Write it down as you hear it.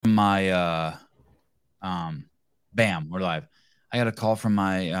my bam, we're live. I got a call from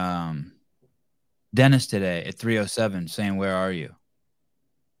my dentist today at 3:07 saying, "Where are you?"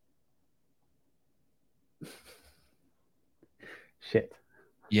 Shit.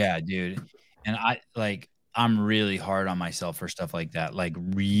 Yeah, dude. And I'm really hard on myself for stuff like that. Like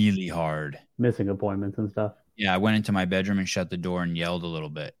really hard. Missing appointments and stuff. Yeah, I went into my bedroom and shut the door and yelled a little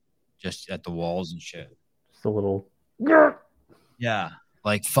bit just at the walls and shit. Just a little. Yeah.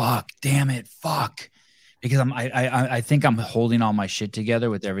 Like, fuck, damn it, fuck. Because I think I'm holding all my shit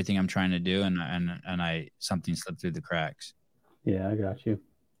together with everything I'm trying to do, and I something slipped through the cracks. Yeah, I got you.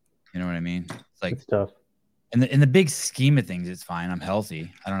 You know what I mean? It's like It's tough. in the big scheme of things, it's fine. I'm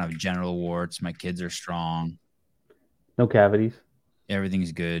healthy. I don't have genital warts. My kids are strong. No cavities.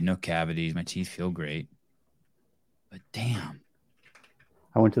 Everything's good. No cavities. My teeth feel great. But damn.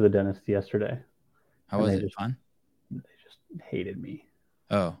 I went to the dentist yesterday. How was it? Fun? They just hated me.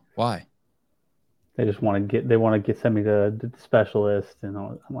 Oh, why? They just want to send me to the specialist, and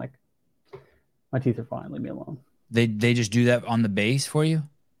I'm like, my teeth are fine. Leave me alone. They just do that on the base for you?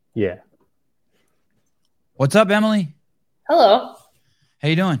 Yeah. What's up, Emily? Hello. How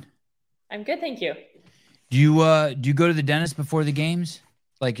you doing? I'm good, thank you. Do you go to the dentist before the games?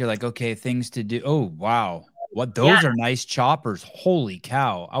 Like you're like, okay, things to do. Oh, wow. What those are nice choppers. Holy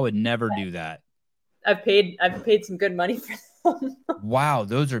cow. I would never do that. I've paid some good money for them. Wow,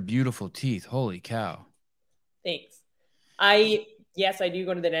 those are beautiful teeth. Holy cow. Thanks. Yes, I do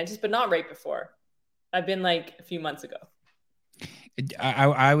go to the dentist, but not right before. I've been like a few months ago.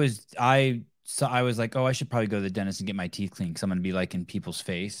 I was like, oh, I should probably go to the dentist and get my teeth cleaned because I'm gonna be like in people's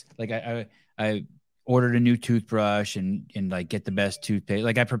face. Like I ordered a new toothbrush and like get the best toothpaste.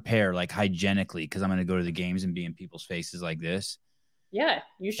 Like I prepare like hygienically because I'm gonna go to the games and be in people's faces like this. Yeah,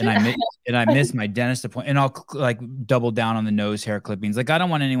 you should. And I miss my dentist appointment, and I'll like double down on the nose hair clippings. Like I don't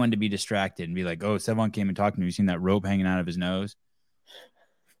want anyone to be distracted and be like, oh, Sevon came and talked to me. You seen that rope hanging out of his nose?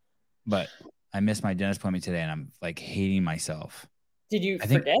 But I missed my dentist appointment today, and I'm like hating myself. Did you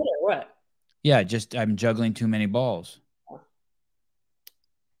forget or what? Yeah, just I'm juggling too many balls.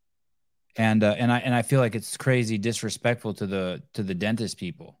 And I feel like it's crazy disrespectful to the dentist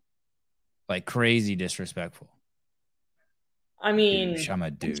people. Like crazy disrespectful. I mean, I'm a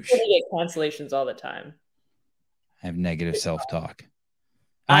douche. I'm sure they get cancellations all the time. I have negative self-talk.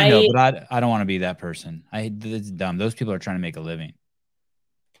 I know, but I don't want to be that person. It's dumb. Those people are trying to make a living.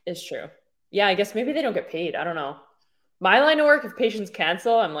 It's true. Yeah, I guess maybe they don't get paid. I don't know. My line of work, if patients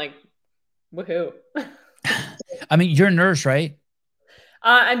cancel, I'm like, woohoo. I mean, you're a nurse, right?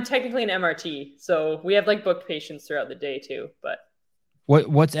 I'm technically an MRT, so we have like booked patients throughout the day too. But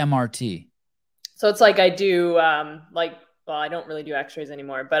what's MRT? So it's like I do well, I don't really do X-rays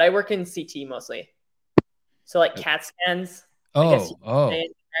anymore, but I work in CT mostly. So like CAT scans. Oh. In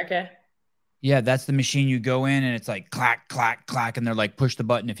America. Yeah, that's the machine you go in and it's like clack, clack, clack, and they're like push the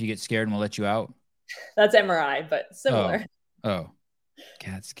button if you get scared and we'll let you out. That's MRI, but similar. Oh.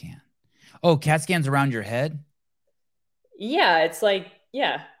 CAT scan. Oh, CAT scan's around your head? Yeah, it's like,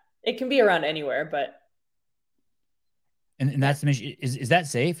 yeah, it can be around anywhere, but. And that's the mission. Is that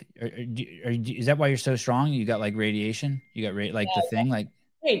safe? Or is that why you're so strong? You got like radiation? You got the thing? Like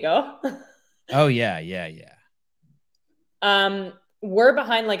there you go. Oh yeah. We're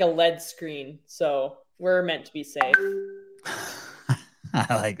behind like a LED screen, so we're meant to be safe.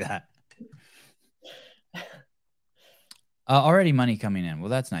 I like that. Already money coming in. Well,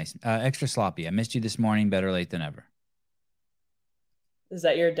 that's nice. Extra sloppy. I missed you this morning. Better late than ever. Is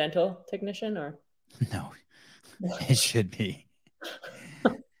that your dental technician or? No. It should be.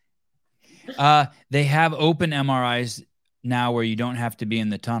 They have open MRIs now where you don't have to be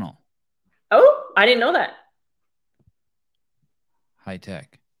in the tunnel. Oh, I didn't know that. High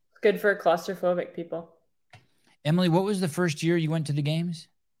tech. Good for claustrophobic people. Emily, what was the first year you went to the games?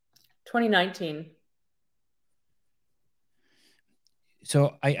 2019.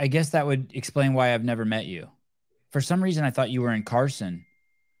 So I guess that would explain why I've never met you. For some reason, I thought you were in Carson.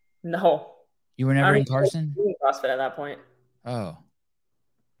 No. You were never in Carson? Doing CrossFit at that point. Oh.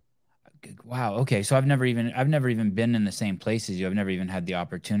 Wow. Okay. So I've never even been in the same place as you. I've never even had the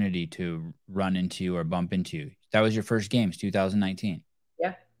opportunity to run into you or bump into you. That was your first games, 2019.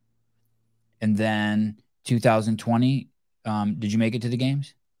 Yeah. And then 2020, did you make it to the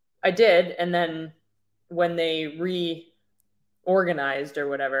games? I did. And then when they reorganized or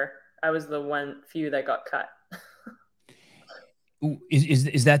whatever, I was the few that got cut.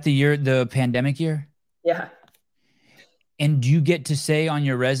 Is that the pandemic year? Yeah. And do you get to say on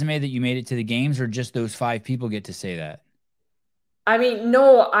your resume that you made it to the games, or just those 5 people get to say that? I mean,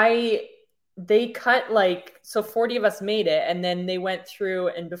 no, I they cut like, so 40 of us made it, and then they went through,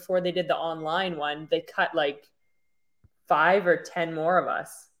 and before they did the online one, they cut like 5 or 10 more of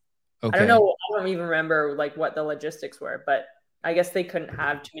us. I don't Okay. know. I don't even remember like what the logistics were, but I guess they couldn't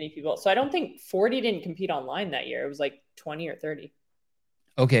have too many people. So I don't think 40 didn't compete online that year. It was like 20 or 30.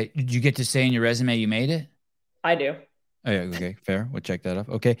 Okay. Did you get to say in your resume you made it? I do. Oh, yeah, okay, fair. We'll check that off.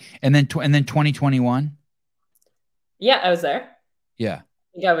 Okay. And then 2021? Yeah, I was there. Yeah.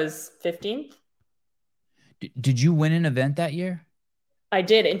 I think I was 15th. Did you win an event that year? I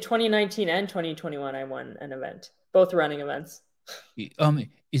did. In 2019 and 2021, I won an event, both running events.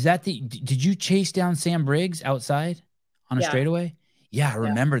 Is that did you chase down Sam Briggs outside on a Yeah. straightaway? Yeah, I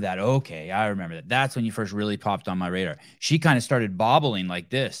remember that. Okay, I remember that. That's when you first really popped on my radar. She kind of started bobbling like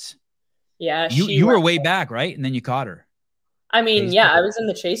this. Yeah, You were way back, right? And then you caught her. I mean, yeah, I was in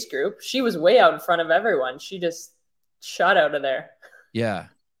the chase group. She was way out in front of everyone. She just shot out of there. Yeah.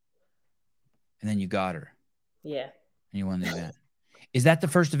 And then you got her. Yeah. And you won the event. Is that the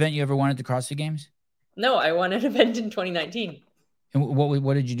first event you ever won at the CrossFit Games? No, I won an event in 2019. And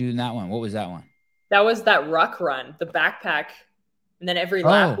what did you do in that one? What was that one? That was that ruck run, the backpack. And then every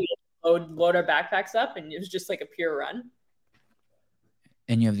lap we load our backpacks up, and it was just like a pure run.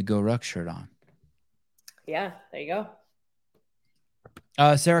 And you have the Go Ruck shirt on. Yeah, there you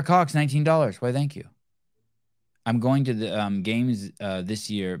go. Sarah Cox, $19. Why, thank you. I'm going to the games this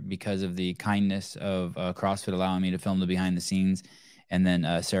year because of the kindness of CrossFit allowing me to film the behind the scenes, and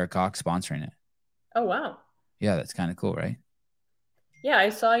then Sarah Cox sponsoring it. Oh, wow. Yeah, that's kind of cool, right? Yeah, I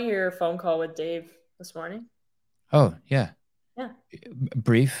saw your phone call with Dave this morning. Oh, yeah. Yeah.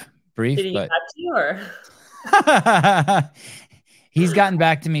 Brief. Did he but... get back to you, or? He's gotten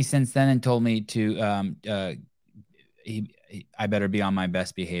back to me since then and told me to I better be on my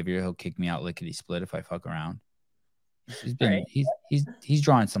best behavior. He'll kick me out lickety split if I fuck around. He's been he's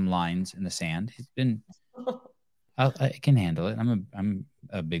drawing some lines in the sand. He's been I can handle it. I'm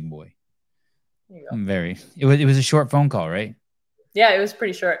a big boy. I'm very. It was a short phone call, right? Yeah, it was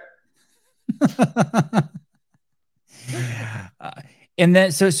pretty short. And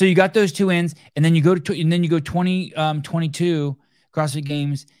then so you got those 2 wins, and then you go 2022 CrossFit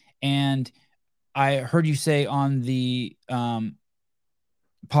Games, and I heard you say on the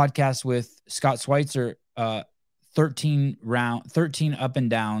podcast with Scott Schweitzer, 13 up and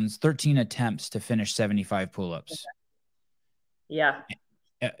downs, 13 attempts to finish 75 pull-ups. Yeah.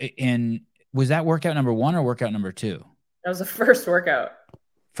 And was that workout number 1 or workout number 2? That was the first workout.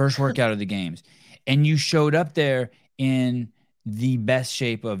 First workout of the games. And you showed up there in the best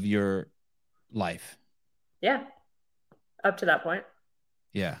shape of your life. Yeah. Up to that point.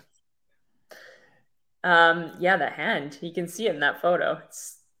 Yeah. Yeah, the hand. You can see it in that photo.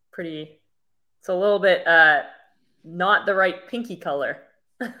 It's a little bit not the right pinky color.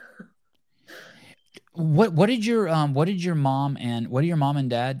 What did your mom and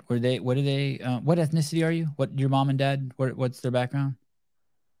dad, what ethnicity are you? What your mom and dad, what's their background?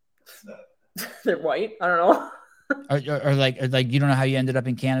 They're white. I don't know. Or like you don't know how you ended up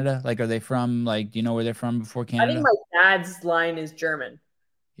in Canada? Like, are they from, like, do you know where they're from before Canada? I think my dad's line is German.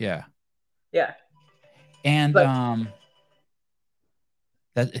 Yeah. Yeah. And that,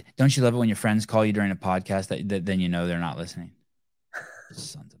 don't you love it when your friends call you during a podcast that then you know they're not listening?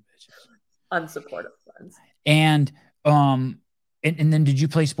 Sons of bitches. Unsupportive friends. And then did you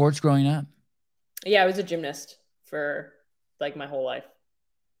play sports growing up? Yeah, I was a gymnast for like my whole life.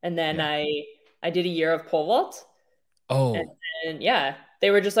 And then I did a year of pole vault. Oh. And yeah,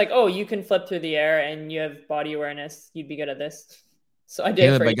 they were just like, "Oh, you can flip through the air and you have body awareness. You'd be good at this." So I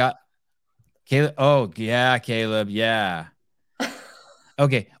did. Caleb. Oh yeah, Caleb. Yeah.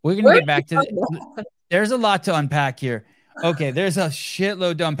 Okay, we're gonna get back to. There's a lot to unpack here. Okay, there's a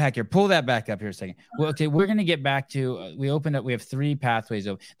shitload to unpack here. Pull that back up here a second. Well, okay, we're gonna get back to. We have 3 pathways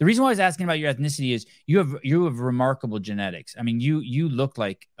of. The reason why I was asking about your ethnicity is you have remarkable genetics. I mean, you look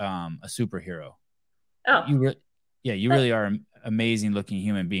like a superhero. Oh. You really are an amazing looking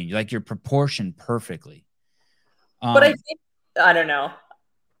human being. You're proportioned perfectly. But I don't know.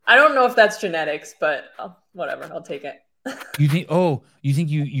 I don't know if that's genetics, but whatever. I'll take it. You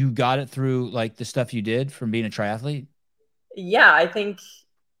think you got it through like the stuff you did from being a triathlete? Yeah, I think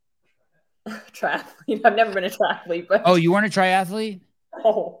triathlete. I've never been a triathlete, but you weren't a triathlete?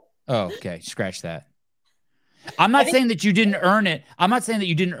 Oh, okay. Scratch that. I'm not saying that you didn't earn it. I'm not saying that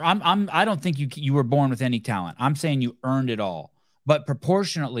you didn't. I don't think you were born with any talent. I'm saying you earned it all. But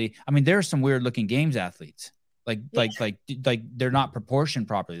proportionately, I mean, there are some weird looking games athletes. Like they're not proportioned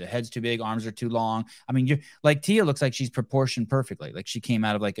properly. The head's too big, arms are too long. I mean, you're like Tia looks like she's proportioned perfectly. Like she came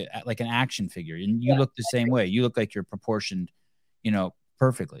out of like an action figure, and you look the same way. You look like you're proportioned,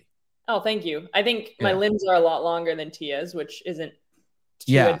 perfectly. Oh, thank you. I think my limbs are a lot longer than Tia's, which isn't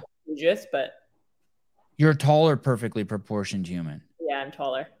too advantageous, but you're a taller, perfectly proportioned human. yeah, I'm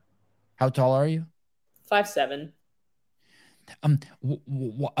taller. How tall are you? 5'7".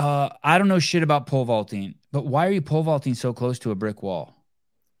 I don't know shit about pole vaulting, but why are you pole vaulting so close to a brick wall?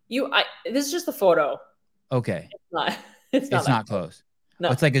 This is just a photo. Okay. It's not close. No.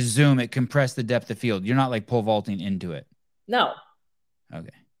 Oh, it's like a zoom. It compressed the depth of field. You're not like pole vaulting into it. No. Okay.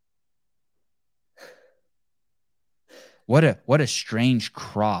 What a strange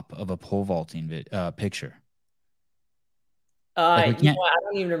crop of a pole vaulting picture. I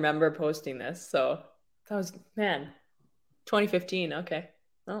don't even remember posting this. So that was 2015. Okay.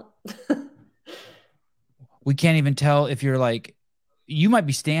 Well, we can't even tell if you're like, you might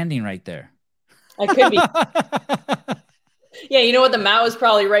be standing right there. I could be. Yeah, you know what? The mat was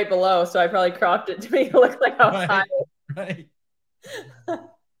probably right below, so I probably cropped it to make it look like I was high. Right.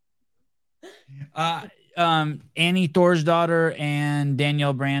 Annie Thorsdottir and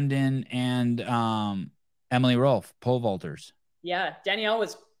Danielle Brandon and Emily Rolfe, pole vaulters. Yeah, Danielle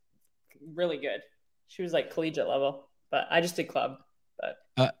was really good. She was like collegiate level, but I just did club.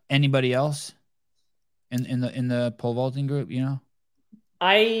 But anybody else in the pole vaulting group, you know?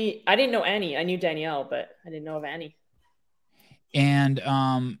 I didn't know Annie. I knew Danielle, but I didn't know of Annie. And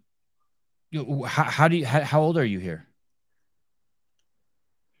how old are you here?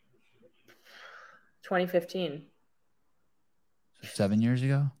 2015. So 7 years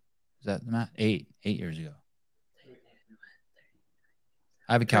ago? Is that the math? 8 years ago.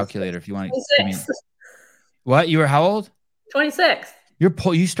 I have a calculator if you want to give me. What? You were how old? 26.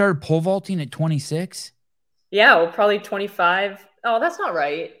 You started pole vaulting at 26? Yeah, well, probably 25. Oh, that's not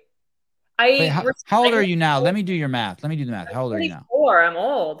right. How old are you now? Let me do your math. Let me do the math. How old are you now? 34. I'm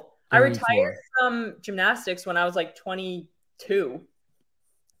old. 34. I retired from gymnastics when I was like 22.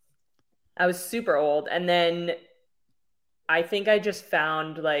 I was super old. And then I think I just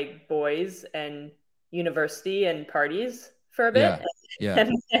found like boys and university and parties for a bit. Yeah.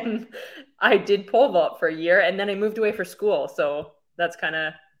 And then I did pole vault for a year and then I moved away for school. So that's kind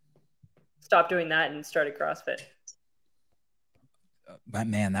of stopped doing that and started CrossFit. But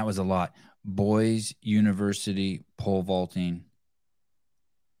man, that was a lot. Boys, university, pole vaulting.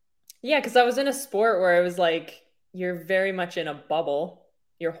 Yeah, because I was in a sport where it was like you're very much in a bubble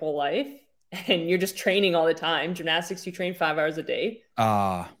your whole life and you're just training all the time. Gymnastics, you train 5 hours a day.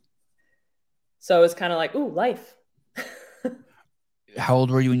 So it was kind of like, ooh, life. How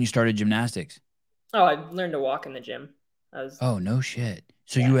old were you when you started gymnastics? Oh, I learned to walk in the gym. Oh, no shit.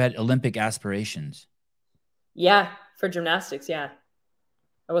 So you had Olympic aspirations. Yeah, for gymnastics, yeah.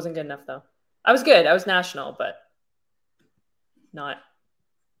 I wasn't good enough though. I was good. I was national, but not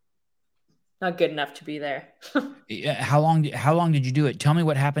good enough to be there. How long did you do it? Tell me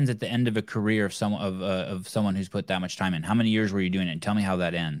what happens at the end of a career of someone who's put that much time in. How many years were you doing it? And tell me how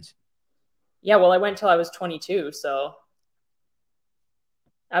that ends. Yeah, well, I went till I was 22, so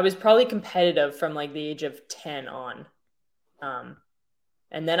I was probably competitive from like the age of 10 on.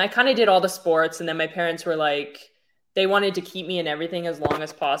 And then I kind of did all the sports, and then my parents were like, they wanted to keep me in everything as long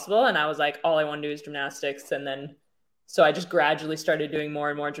as possible. And I was like, all I want to do is gymnastics. And then, so I just gradually started doing more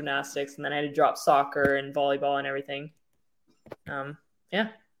and more gymnastics. And then I had to drop soccer and volleyball and everything. Yeah.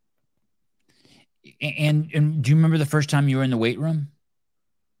 And do you remember the first time you were in the weight room?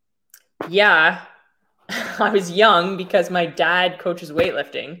 Yeah. I was young because my dad coaches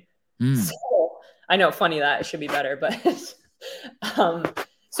weightlifting. So I know, funny that it should be better, but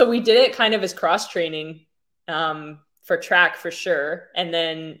so we did it kind of as cross training for track for sure. And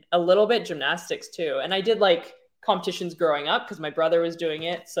then a little bit gymnastics too. And I did like competitions growing up because my brother was doing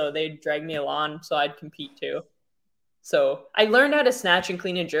it. So they'd drag me along so I'd compete too. So I learned how to snatch and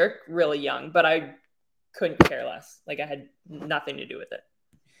clean and jerk really young, but I couldn't care less. Like I had nothing to do with it.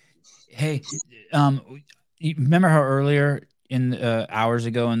 Hey, you remember how earlier in hours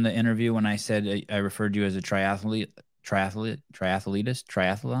ago in the interview when I said I referred you as a triathlete?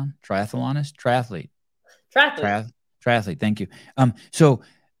 Thank you. So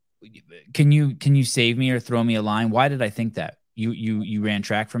can you save me or throw me a line? Why did I think that? You ran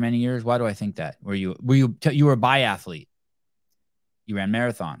track for many years. Why do I think that? You were a biathlete? You ran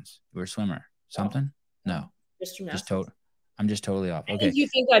marathons. You were a swimmer. Something? No. I'm just totally off. Okay. You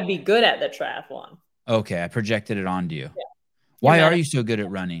think I'd be good at the triathlon? Okay, I projected it onto you. Yeah. Why are you so good at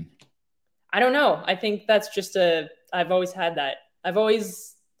running? I don't know. I think that's just I've always had that.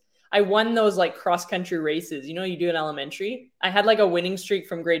 I won those like cross country races. You know, you do in elementary. I had like a winning streak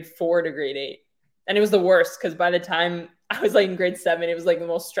from grade 4 to grade 8. And it was the worst because by the time I was like in grade 7, it was like the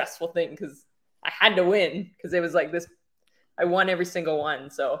most stressful thing because I had to win because it was like this. I won every single one.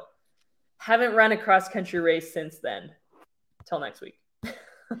 So Haven't run a cross country race since then. Till next week.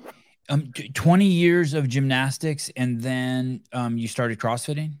 20 years of gymnastics, and then you started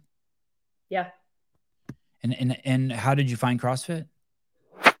CrossFitting? Yeah. And how did you find CrossFit?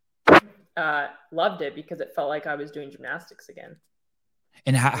 Loved it because it felt like I was doing gymnastics again.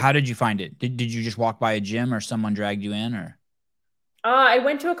 And how did you find it? Did you just walk by a gym, or someone dragged you in, or? I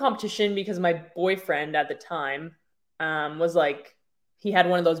went to a competition because my boyfriend at the time was like, he had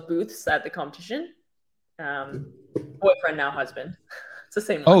one of those booths at the competition. Boyfriend, now husband. It's the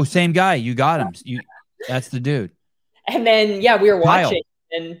same one. Oh, same guy. You got him. That's the dude. And then, yeah, we were watching.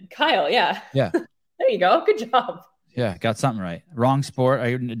 And Kyle, yeah. Yeah. There you go. Good job. Yeah, got something right. Wrong sport.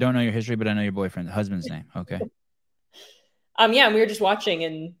 I don't know your history, but I know your boyfriend, the husband's name. Okay. Yeah, and we were just watching,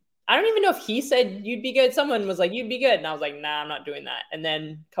 and I don't even know if he said you'd be good. Someone was like, you'd be good. And I was like, nah, I'm not doing that. And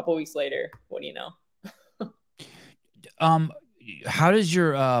then a couple of weeks later, what do you know? How does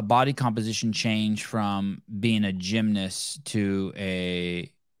your body composition change from being a gymnast to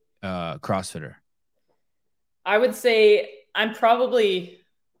a CrossFitter? I would say I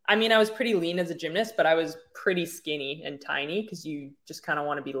was pretty lean as a gymnast, but I was pretty skinny and tiny because you just kind of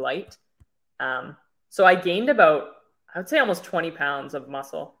want to be light. So I gained about, I would say almost 20 pounds of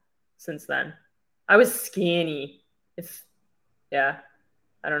muscle since then. I was skinny. I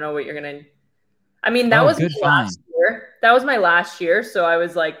don't know what you're going to, that was good my last year. That was my last year. So I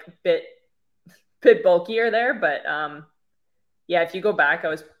was like a bit bulkier there, but if you go back, I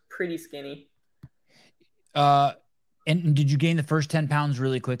was pretty skinny. And did you gain the first 10 pounds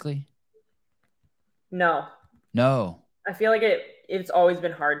really quickly? No. I feel like it's always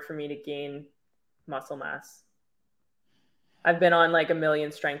been hard for me to gain muscle mass. I've been on like a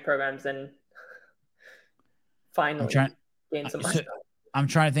million strength programs and finally gained some muscle. I'm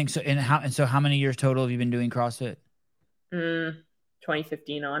trying to think. So how many years total have you been doing CrossFit?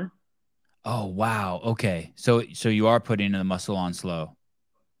 2015 on. Oh, wow. Okay. So you are putting the muscle on slow.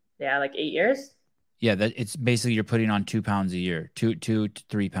 Yeah, like 8 years. Yeah, it's basically you're putting on 2 pounds a year, 2 to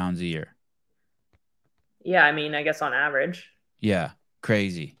 3 pounds a year. Yeah, I guess on average. Yeah,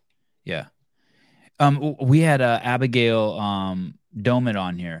 crazy. Yeah. We had Abigail Domit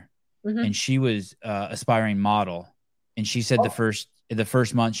on here, and she was aspiring model, and she said the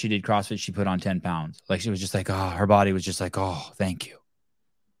first month she did CrossFit, she put on 10 pounds. Like, she was just like, oh, her body was just like, oh, thank you.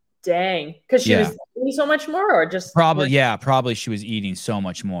 Dang, because she was eating so much more, or just probably she was eating so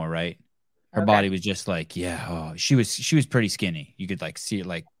much more, right? Her body was just like, she was pretty skinny. You could like see it,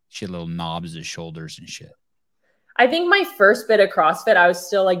 like she had little knobs as shoulders and shit. I think my first bit of CrossFit, I was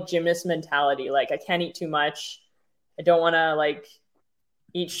still like gymnast mentality. Like, I can't eat too much. I don't want to like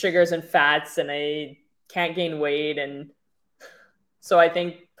eat sugars and fats, and I can't gain weight. And so I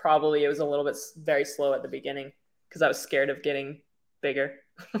think probably it was a little bit very slow at the beginning because I was scared of getting bigger.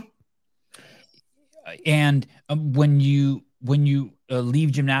 And when you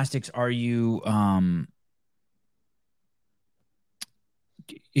leave gymnastics, are you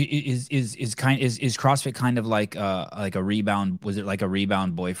is CrossFit kind of like a rebound? Was it like a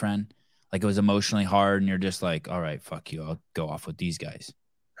rebound boyfriend? Like, it was emotionally hard and you're just like, all right, fuck you, I'll go off with these guys.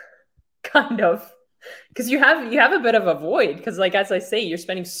 Kind of, because you have a bit of a void, because like, as I say, you're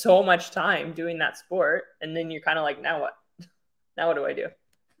spending so much time doing that sport, and then you're kind of like, now what do I do?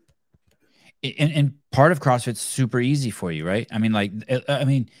 And part of CrossFit's super easy for you, right?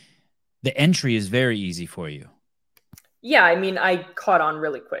 The entry is very easy for you. Yeah, I caught on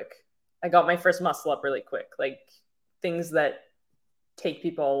really quick. I got my first muscle up really quick. Like, things that take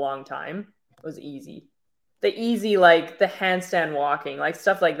people a long time was easy. The easy, like the handstand walking, like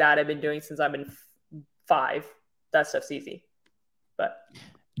stuff like that, I've been doing since I've been 5. That stuff's easy. But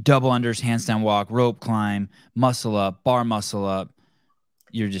double unders, handstand walk, rope climb, muscle up, bar muscle up.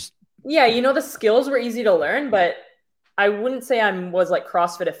 You're just... Yeah, the skills were easy to learn, but I wouldn't say I was like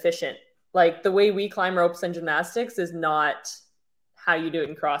CrossFit efficient. Like, the way we climb ropes in gymnastics is not how you do it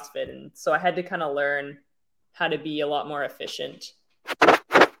in CrossFit. And so I had to kind of learn how to be a lot more efficient.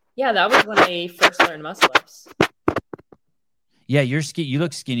 Yeah, that was when I first learned muscle ups. Yeah, you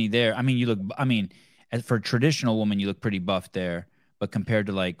look skinny there. For a traditional woman, you look pretty buff there. But compared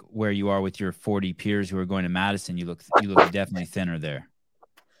to like where you are with your 40 peers who are going to Madison, you look definitely thinner there.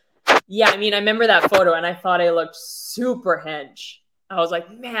 Yeah, I remember that photo and I thought I looked super hench. I was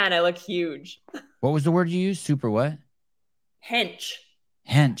like, man, I look huge. What was the word you used? Super what? Hench.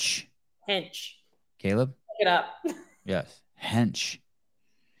 Hench. Hench. Caleb? Look it up. Yes. Hench.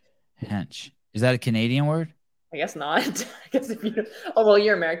 Hench. Is that a Canadian word? I guess not. I guess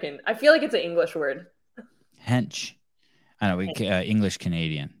you're American. I feel like it's an English word. Hench. I know, English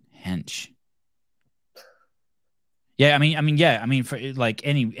Canadian. Hench. Yeah, for like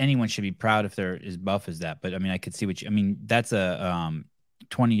anyone should be proud if they're as buff as that. But I mean, I could see that's a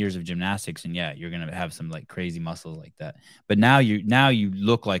 20 years of gymnastics, and yeah, you're gonna have some like crazy muscles like that. But now you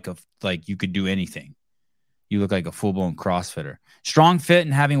look like you could do anything. You look like a full blown CrossFitter, strong, fit,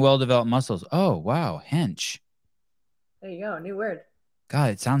 and having well developed muscles. Oh wow, hench. There you go, new word. God,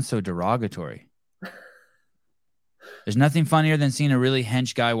 it sounds so derogatory. There's nothing funnier than seeing a really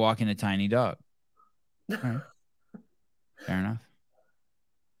hench guy walking a tiny dog. All right. Fair enough.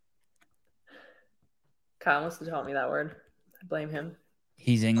 Kyle must have taught me that word. I blame him.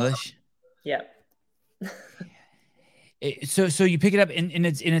 He's English? Yeah. So you pick it up and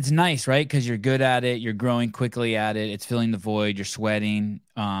it's nice, right? Because you're good at it. You're growing quickly at it. It's filling the void. You're sweating.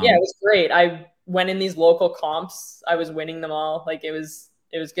 Yeah, it was great. I went in these local comps. I was winning them all. Like it was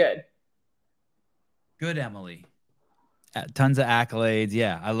good. Good, Emily. Tons of accolades.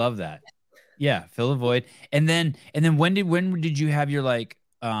 Yeah, I love that. Yeah, fill the void. And then when did you have your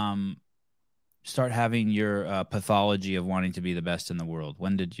start having your pathology of wanting to be the best in the world?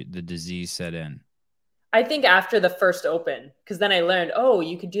 When did the disease set in? I think after the first open, because then I learned,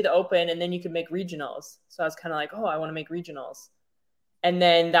 you could do the open and then you could make regionals. So I was kind of like, I want to make regionals. And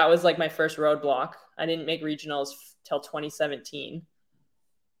then that was like my first roadblock. I didn't make regionals till 2017.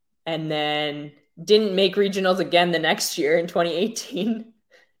 And then didn't make regionals again the next year in 2018.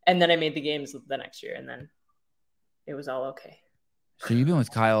 And then I made the games the next year and then it was all okay. So you've been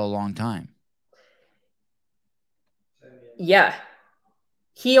with Kyle a long time. Yeah.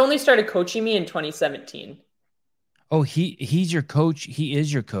 He only started coaching me in 2017. Oh, he's your coach. He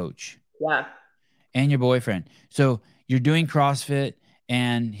is your coach. Yeah. And your boyfriend. So you're doing CrossFit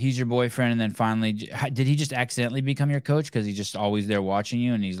and he's your boyfriend. And then finally, did he just accidentally become your coach? Because he's just always there watching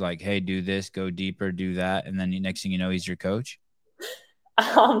you. And he's like, hey, do this, go deeper, do that. And then the next thing you know, he's your coach.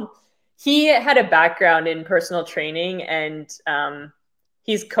 He had a background in personal training and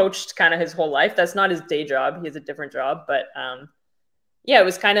he's coached kind of his whole life. That's not his day job. He has a different job. But yeah, it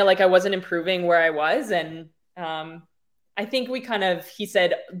was kind of like I wasn't improving where I was. And I think he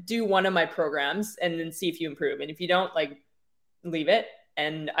said, do one of my programs and then see if you improve. And if you don't, leave it.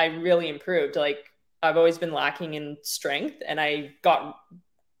 And I really improved. I've always been lacking in strength and I got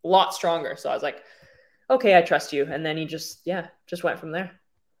a lot stronger. So I was like, okay, I trust you. And then he just went from there.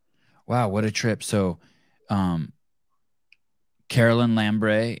 Wow, what a trip. So Carolyn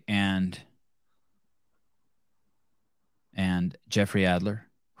Lambre and Jeffrey Adler.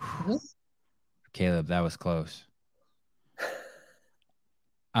 Mm-hmm. Caleb, that was close.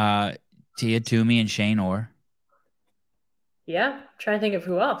 Tia Toomey and Shane Orr. Yeah, I'm trying to think of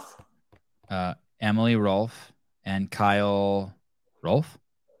who else. Emily Rolfe and Kyle Rolfe.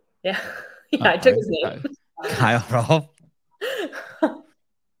 Yeah, I took his name. Kyle Rolfe.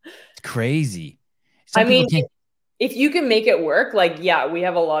 It's crazy. If you can make it work, we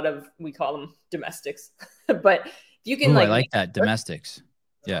have a lot of, we call them domestics, but if you can, I like that, domestics.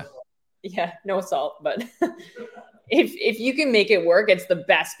 Yeah. Yeah, no assault, but if you can make it work, it's the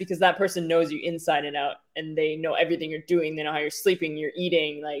best because that person knows you inside and out and they know everything you're doing. They know how you're sleeping, you're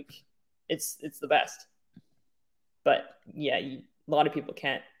eating, it's the best. But yeah, a lot of people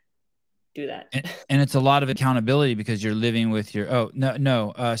can't do that. And it's a lot of accountability because you're living with your,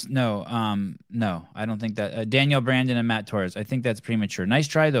 no, I don't think that. Danielle Brandon and Matt Torres. I think that's premature. Nice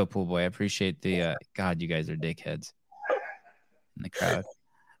try though, Pool Boy. I appreciate the, God, you guys are dickheads in the crowd.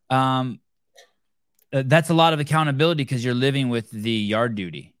 That's a lot of accountability because you're living with the yard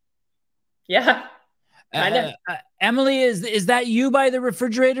duty. Yeah. Emily, is that you by the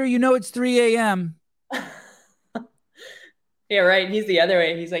refrigerator? You know, it's 3 a.m. Yeah, right. He's the other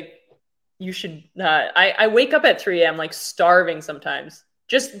way. He's like, you should, I wake up at 3 a.m. starving sometimes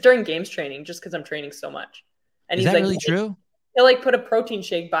just during games training, just because I'm training so much. And is he's that really true? He'll put a protein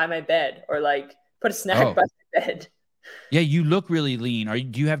shake by my bed or put a snack by my bed. Yeah, you look really lean.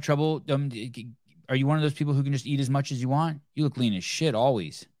 Do you have trouble? Are you one of those people who can just eat as much as you want? You look lean as shit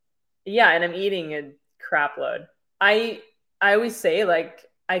always. Yeah, and I'm eating a crap load. I always say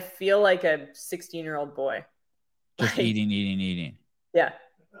I feel like a 16-year-old boy. Just eating. Yeah.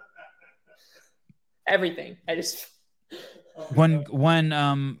 Everything. I just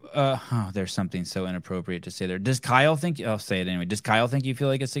there's something so inappropriate to say there. Does Kyle think I'll say it anyway. Does Kyle think you feel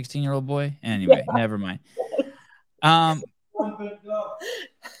like a 16-year-old boy? Anyway, yeah. Never mind.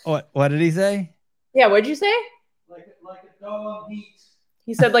 What did he say? Yeah, what'd you say? Like a dog in heat.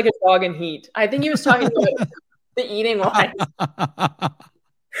 He said like a dog in heat. I think he was talking about the eating line,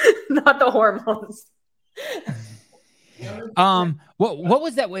 not the hormones. What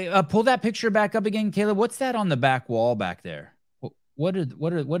was that way? Pull that picture back up again, Caleb. What's that on the back wall back there? What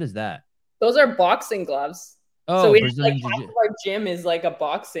is that? Those are boxing gloves. So Oh, we have like Brazilian half Jiu-Jitsu. of our gym is like a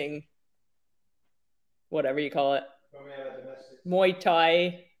boxing, whatever you call it, Muay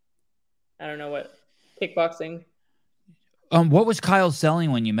Thai. I don't know what, kickboxing. What was Kyle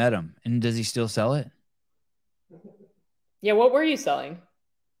selling when you met him? And does he still sell it? Yeah, what were you selling?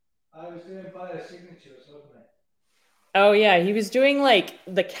 I was going to buy a signature, wasn't I? Oh yeah, he was doing like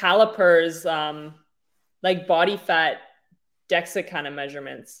the calipers, like body fat DEXA kind of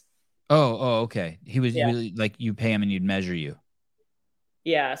measurements. Okay. He was Yeah, really like you pay him and you'd measure you.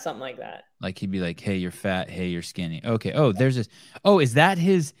 yeah, something like that. Like he'd be like, "Hey, you're fat. Hey, you're skinny." Okay. Oh, there's this. Oh, is that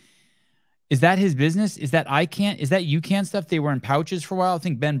his? Is that his business? Is that I can't? Is that you can't stuff? They were in pouches for a while. I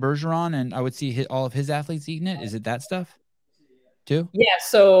think Ben Bergeron and I would see all of his athletes eating it. Is it that stuff too? Yeah,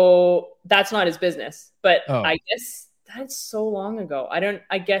 so that's not his business, but Oh, I guess that's so long ago.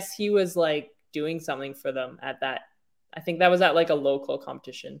 I guess he was like doing something for them at that. I think that was at like a local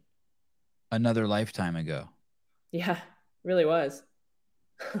competition. another lifetime ago. Yeah, really was.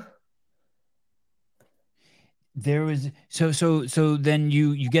 There was so then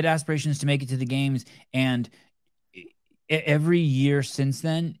you get aspirations to make it to the games, and every year since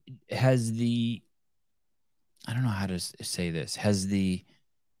then has the I don't know how to say this, has the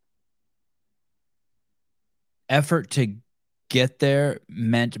effort to get there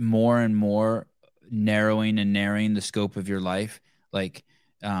meant more and more narrowing and narrowing the scope of your life. Like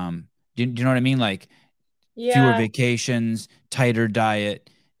do you know what I mean? Like fewer Yeah, vacations, tighter diet,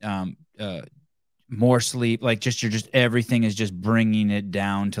 um uh more sleep, like just you're just everything is just bringing it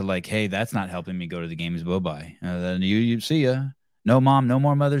down to like, hey, that's not helping me go to the games. Bye bye. Then you see ya. No mom, no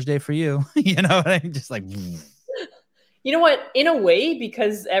more Mother's Day for you. You know what I mean? Just like, you know what? In a way,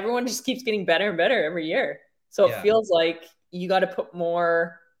 because everyone just keeps getting better and better every year, so it yeah. feels like you got to put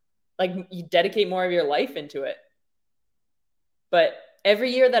more, like you dedicate more of your life into it. But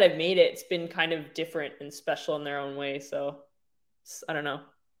every year that I've made it, it's been kind of different and special in their own way. So I don't know.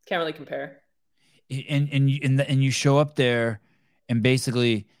 Can't really compare. And you show up there, and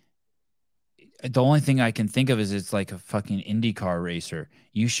basically the only thing I can think of is it's like a fucking IndyCar racer.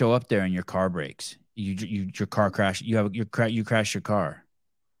 You show up there and your car breaks. Your car crash. You crash your car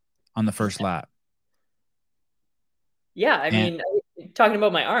on the first lap. Yeah, I And mean, talking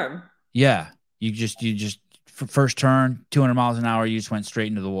about my arm. yeah, you just first turn 200 miles an hour. You just went straight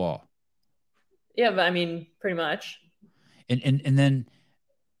into the wall. Yeah, but I mean, pretty much. And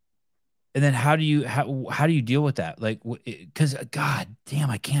then how do you deal with that? Like, because God damn,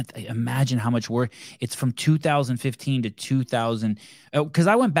 I can't imagine how much work. It's from 2015 to 2000. Because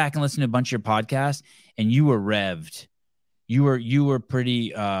I went back and listened to a bunch of your podcasts, and you were revved. You were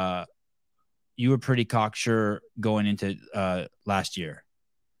pretty cocksure going into last year.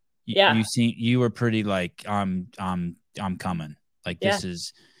 Yeah, You were pretty like I'm coming. Like yeah, this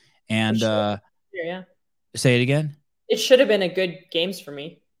is, for and sure. Yeah, say it again. it should have been a good games for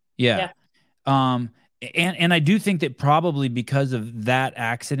me. Yeah. Yeah, Um, and I do think that probably because of that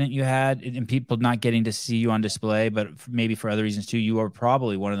accident you had and people not getting to see you on display, but maybe for other reasons too, you are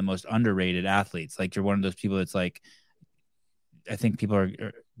probably one of the most underrated athletes. Like you're one of those people that's like, I think people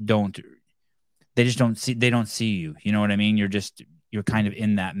don't, they just don't see you. You know what I mean? You're kind of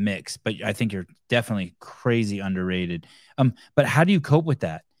in that mix, but I think you're definitely crazy underrated. But how do you cope with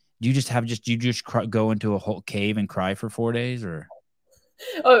that? Do you just go into a whole cave and cry for 4 days or?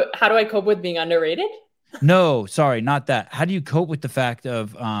 Oh, how do I cope with being underrated? No, sorry, not that. How do you cope with the fact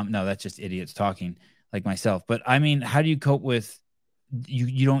of no, that's just idiots talking like myself. But I mean, how do you cope with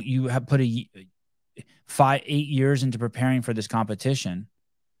you have put 8 years into preparing for this competition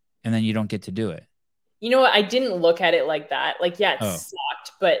and then you don't get to do it? You know what? I didn't look at it like that. Like, yeah, it Oh,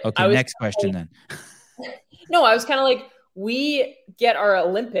 sucked, but okay, I was next question then. no, I was kind of like, we get our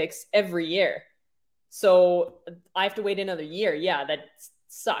Olympics every year. So I have to wait another year. Yeah, that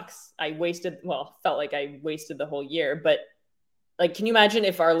sucks. Felt like I wasted the whole year. But like, can you imagine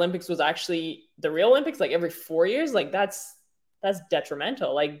if our Olympics was actually the real Olympics, like every 4 years? Like that's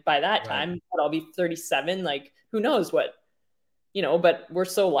detrimental. Like by that time, I'll be 37. Like who knows what, but we're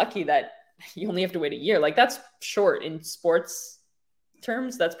so lucky that you only have to wait a year. Like that's short in sports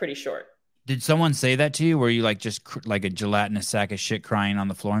terms. That's pretty short. Did someone say that to you? Were you like just like a gelatinous sack of shit crying on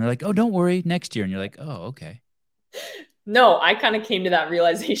the floor and they're like, "Oh, don't worry, next year." And you're like, "Oh, okay." No, I kind of came to that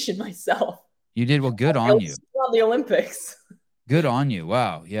realization myself. You did well, good on you. On the Olympics. Good on you.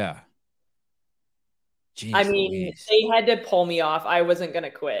 Wow, yeah. I Jeez mean, Louise. they had to pull me off. I wasn't going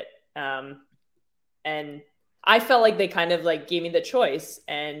to quit. And I felt like they kind of like gave me the choice.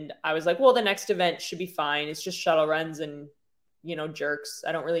 And I was like, well, the next event should be fine. It's just shuttle runs and, jerks.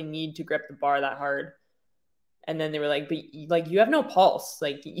 I don't really need to grip the bar that hard. And then they were like, but like, you have no pulse.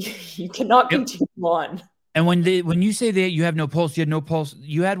 Like you cannot continue on. And when you say that you have no pulse, you had no pulse.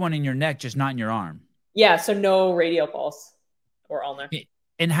 You had one in your neck, just not in your arm. Yeah, so no radial pulse or ulnar.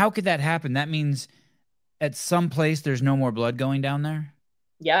 And how could that happen? That means at some place there's no more blood going down there.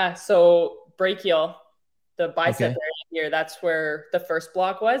 Yeah, so brachial, the bicep Okay. area here, that's where the first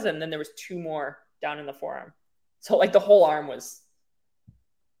block was, and then there was 2 more down in the forearm. So like the whole arm was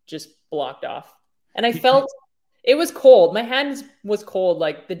just blocked off. And I felt it was cold. My hands was cold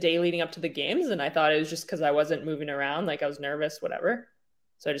like the day leading up to the games, and I thought it was just because I wasn't moving around, like I was nervous, whatever.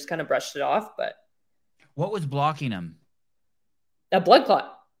 So I just kind of brushed it off. But What was blocking them? a blood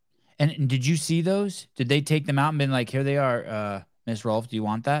clot. And did you see those? Did they take them out and been like, here they are, Miss Rolfe, do you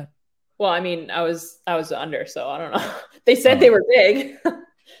want that? Well, I mean, I was under, so I don't know. They said they were big.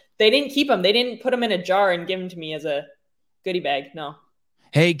 They didn't keep them. They didn't put them in a jar and give them to me as a goodie bag. No.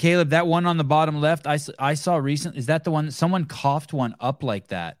 Hey, Caleb, that one on the bottom left, I saw recently. Is that the one? Someone coughed one up like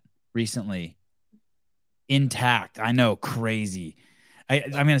that recently. Intact. I know, crazy.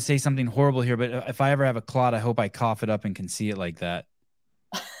 I'm going to say something horrible here, but if I ever have a clot, I hope I cough it up and can see it like that.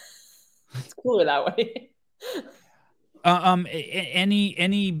 It's cooler that way. I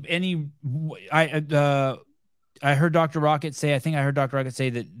heard Dr. Rocket say, I think I heard Dr. Rocket say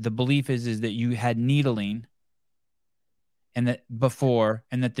that the belief is that you had needling and that before,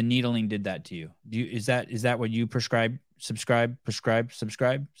 and that the needling did that to you. Is that what you subscribe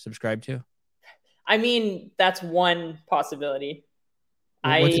to? I mean, that's one possibility.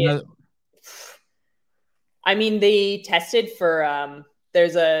 What's another? I mean, they tested for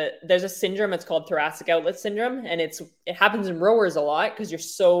there's a syndrome. It's called thoracic outlet syndrome, and it happens in rowers a lot because you're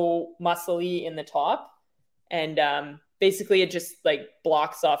so muscly in the top, and basically it just like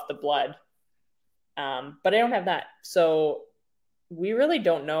blocks off the blood. But I don't have that, so we really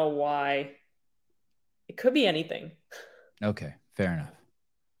don't know why. It could be anything. Okay, fair enough.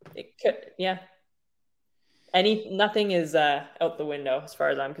 It could, yeah. Nothing is out the window as far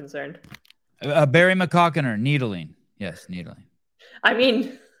as I'm concerned. Barry McCockiner, needling. Yes, needling. I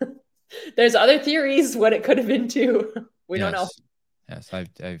mean, there's other theories what it could have been too. We don't know. Yes,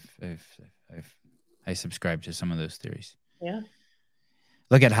 I subscribe to some of those theories. Yeah.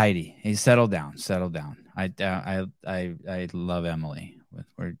 Look at Heidi. Hey, settle down. I love Emily.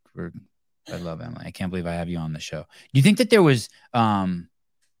 I love Emily. I can't believe I have you on the show. Do you think that there was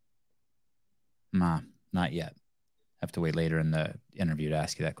not yet. I have to wait later in the interview to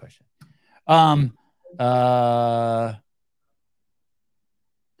ask you that question.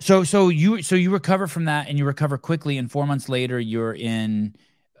 So you recover from that, and you recover quickly, and 4 months later you're in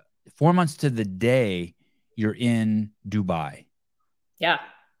 4 months to the day you're in Dubai. Yeah.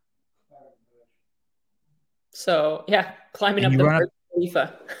 So yeah, climbing up the Burj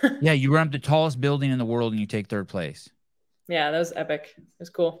Khalifa. Yeah, you run up the tallest building in the world and you take third place. Yeah, that was epic. It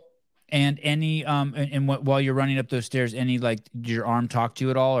was cool. And while you're running up those stairs, did your arm talk to you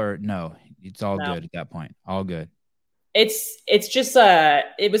at all, or no? It's all good at that point. All good. It's just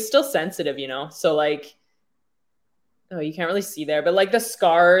it was still sensitive, So like, oh, you can't really see there, but like the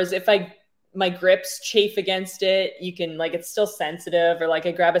scars, if my grips chafe against it, you can like, it's still sensitive, or like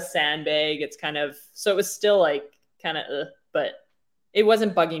I grab a sandbag, it's kind of, so it was still like kind of, but it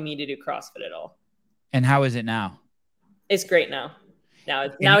wasn't bugging me to do CrossFit at all. And how is it now? It's great now.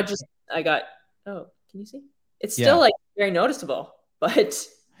 I got, oh, can you see? It's still like very noticeable, but.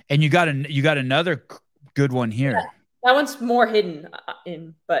 And you got another good one here. Yeah, that one's more hidden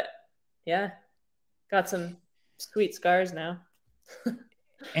but yeah, got some sweet scars now.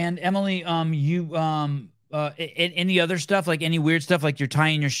 And Emily, you any other stuff, like any weird stuff, like you're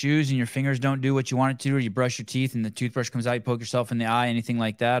tying your shoes and your fingers don't do what you want it to, or you brush your teeth and the toothbrush comes out, you poke yourself in the eye, anything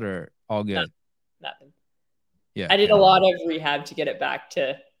like that, or all good? Nothing. Yeah. I did a lot of rehab to get it back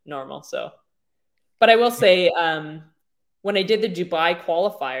to normal. So, but I will say, when I did the Dubai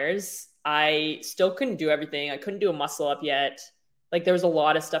qualifiers, I still couldn't do everything. I couldn't do a muscle up yet. Like there was a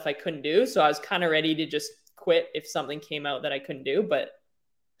lot of stuff I couldn't do. So I was kind of ready to just quit if something came out that I couldn't do, but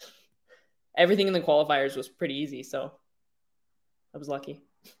everything in the qualifiers was pretty easy. So I was lucky.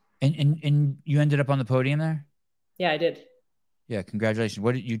 And you ended up on the podium there? Yeah, I did. Yeah.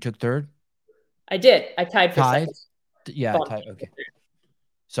 Congratulations. You took third? I did. I tied for second. Yeah. Tied. Okay.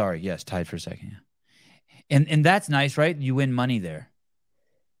 Sorry. Yes. Tied for a second. Yeah. And that's nice, right? You win money there.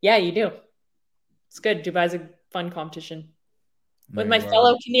 Yeah, you do. It's good. Dubai's a fun competition. With my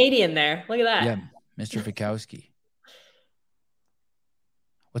fellow Canadian there. Look at that. Yeah. Mr. Fikowski.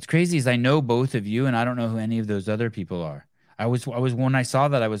 What's crazy is I know both of you, and I don't know who any of those other people are. I was when I saw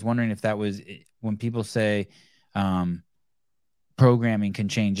that, I was wondering if that was when people say programming can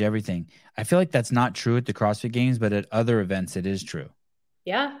change everything. I feel like that's not true at the CrossFit Games, but at other events, it is true.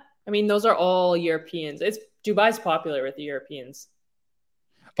 Yeah. I mean, those are all Europeans. Dubai's popular with the Europeans.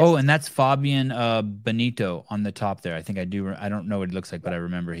 Oh, and that's Fabian Benito on the top there. I think I do. I don't know what it looks like, but I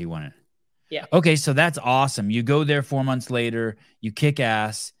remember he won it. Yeah. Okay, so that's awesome. You go there 4 months later, you kick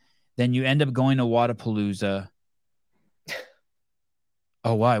ass, then you end up going to Wadapalooza.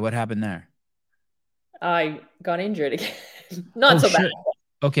 Oh, why? What happened there? I got injured again. Not so shit. bad.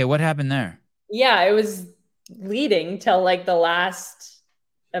 Okay, what happened there? Yeah, it was leading till like the last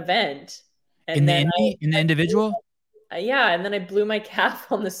event. And In the then individual? Yeah, and then I blew my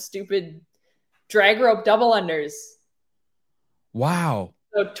calf on the stupid drag rope double unders. Wow.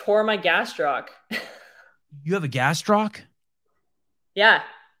 So tore my gastroc. You have a gastroc? Yeah,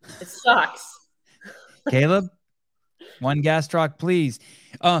 it sucks. Caleb, one gastroc, please.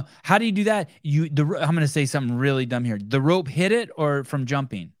 How do you do that? I'm going to say something really dumb here. The rope hit it or from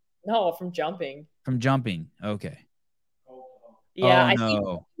jumping? No, from jumping. From jumping. Okay. Yeah, oh, I no. think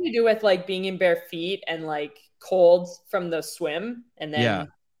it's to do with like being in bare feet and like cold from the swim, and then Yeah.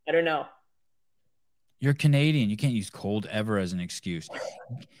 I don't know. You're Canadian. You can't use cold ever as an excuse.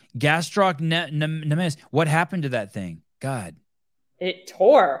 Gastroc nemes. What happened to that thing? God. It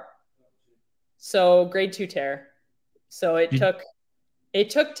tore. So grade 2 tear. So it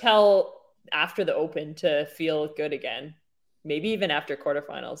took till after the Open to feel good again. Maybe even after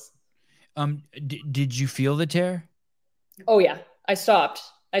quarterfinals. Did you feel the tear? Oh yeah, I stopped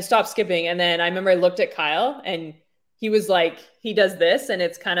skipping, and then I remember I looked at Kyle, and he was like, he does this, and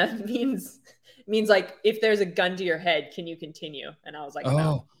it's kind of means like, if there's a gun to your head, can you continue? And I was like,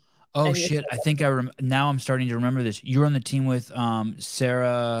 no. Oh shit! I think now I'm starting to remember this. You were on the team with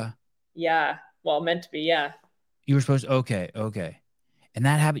Sarah. Yeah, well, meant to be. Yeah. You were supposed to, okay, and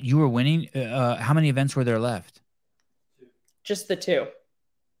that happened. You were winning. How many events were there left? Just the 2.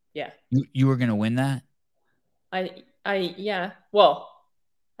 Yeah. You were gonna win that. Yeah. Well,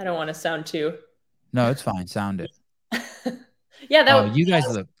 I don't want to sound too. No, it's fine. Sound it. Yeah, you guys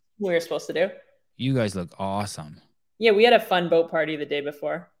look. We were supposed to do. You guys look awesome. Yeah, we had a fun boat party the day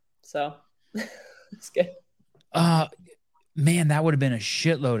before, so it's good. Man, that would have been a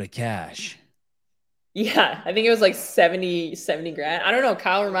shitload of cash. Yeah, I think it was like 70 grand. I don't know.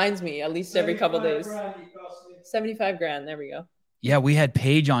 Kyle reminds me at least every couple days. 75 grand. There we go. Yeah, we had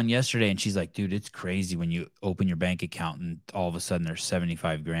Paige on yesterday, and she's like, dude, it's crazy when you open your bank account and all of a sudden there's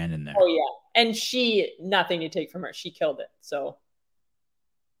 75 grand in there. Oh, yeah. And nothing to take from her. She killed it. So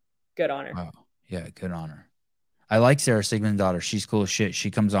good on her. Wow. Yeah, good on her. I like Sarah Sigmund's daughter. She's cool as shit. She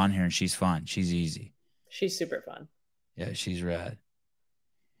comes on here and she's fun. She's easy. She's super fun. Yeah, she's rad.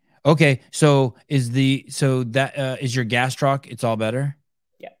 Okay, so is your gastroc? It's all better.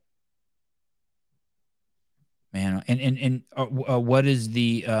 Yeah. Man, and what is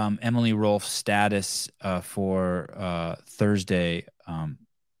the Emily Rolfe status for Thursday? Oh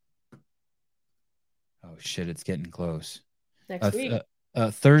shit, it's getting close. Next week.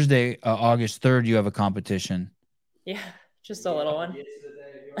 Thursday, August 3rd, you have a competition. Yeah, just a little one.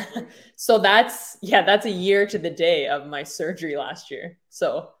 So that's a year to the day of my surgery last year.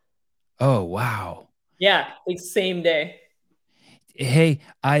 So. Oh, wow. Yeah, like same day. Hey,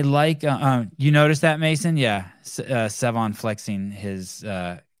 I like, you noticed that, Mason? Yeah. Sevon flexing his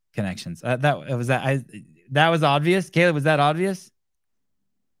connections. That was obvious. Caleb, was that obvious?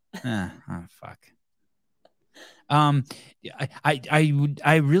 Oh, fuck. I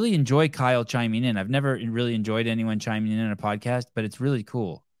really enjoy Kyle chiming in. I've never really enjoyed anyone chiming in a podcast, but it's really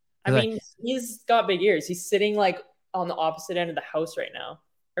cool. I mean, he's got big ears. He's sitting like on the opposite end of the house right now.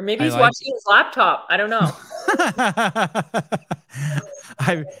 Or maybe he's watching his laptop. I don't know.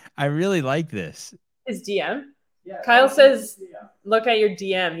 I really like this. His DM? Yeah, Kyle says, look at your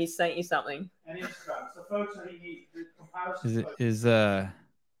DM. He sent you something. And Instagram. So folks, I need the comparison.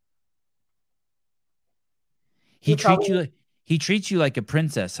 He treats you like a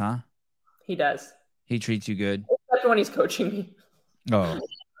princess, huh? He does. He treats you good. Except when he's coaching me. Oh.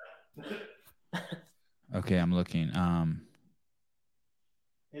 Okay, I'm looking.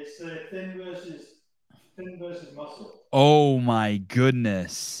 It's thin versus muscle. Oh my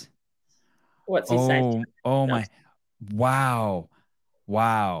goodness. What's he saying? Oh my. Wow.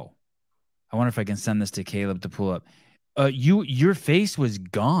 I wonder if I can send this to Caleb to pull up. Your face was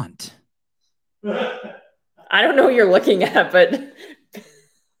gaunt. I don't know what you're looking at, but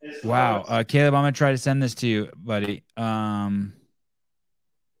wow. Caleb, I'm gonna try to send this to you, buddy.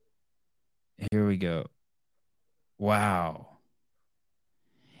 Here we go. Wow.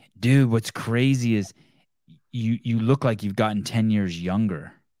 Dude, what's crazy is you look like you've gotten 10 years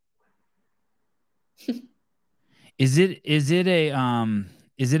younger. Is it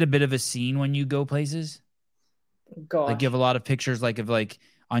a bit of a scene when you go places? Gosh. Like you have a lot of pictures of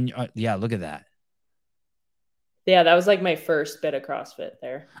Yeah, look at that. Yeah, that was like my first bit of CrossFit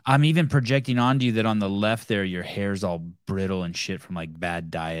there. I'm even projecting onto you that on the left there, your hair's all brittle and shit from like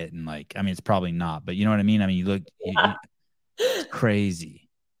bad diet and like, I mean, it's probably not, but you know what I mean? I mean, you look it's crazy.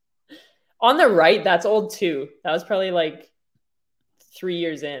 On the right, that's old too. That was probably like 3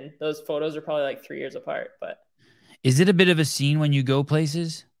 years in. Those photos are probably like 3 years apart. But is it a bit of a scene when you go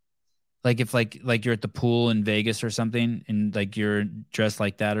places? Like if like you're at the pool in Vegas or something and like you're dressed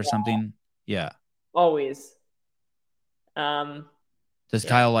like that or something? Yeah. always. Does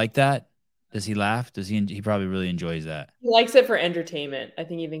Kyle like that? Does he laugh? He probably really enjoys that. He likes it for entertainment. I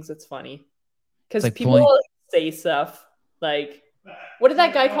think he thinks it's funny. Because like people say stuff like, what did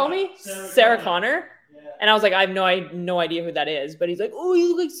that guy call me? Sarah Connor? And I was like, I have no idea who that is. But he's like, oh, you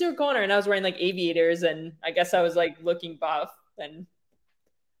look like Sarah Connor. And I was wearing like aviators. And I guess I was like looking buff. And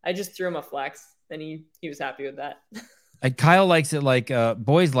I just threw him a flex. And he was happy with that. Like Kyle likes it. Like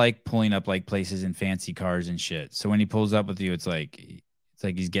boys like pulling up like places in fancy cars and shit. So when he pulls up with you, it's like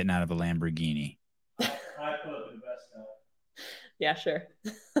he's getting out of a Lamborghini. I put up the best out. Yeah, sure.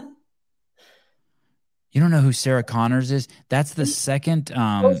 You don't know who Sarah Connors is? That's the second.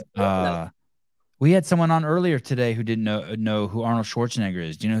 We had someone on earlier today who didn't know who Arnold Schwarzenegger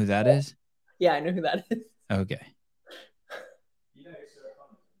is. Do you know who that is? Yeah, I know who that is. Okay.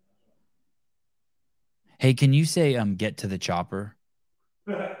 Hey, can you say get to the chopper?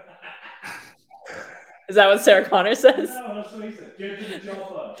 Is that what Sarah Connor says? No, that's what he said. Get to the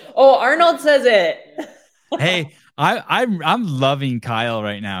chopper. Oh, Arnold says it. Hey, I'm loving Kyle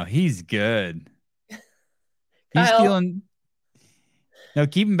right now. He's good. He's Kyle. feeling. No,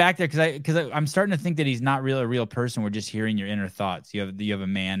 keep him back there because I'm starting to think that he's not a real person. We're just hearing your inner thoughts. You have a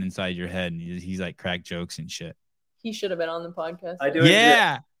man inside your head, and he's like crack jokes and shit. He should have been on the podcast. I do.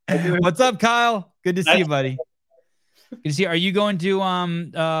 Yeah. What's up, Kyle? Good to see you, buddy. Good to see you. Are you going to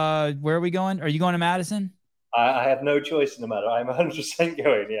where are we going? Are you going to Madison? I have no choice in the matter. I'm 100%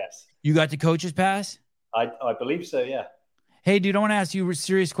 going. Yes. You got the coach's pass? I believe so. Yeah. Hey, dude, I want to ask you a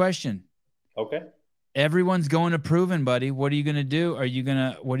serious question. Okay. Everyone's going to Proven, buddy. What are you gonna do? What are you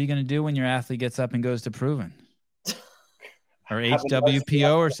gonna do when your athlete gets up and goes to Proven? Or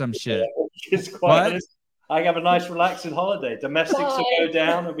HWPO or some shit? It's quite honest. I have a nice relaxing holiday. Domestics will go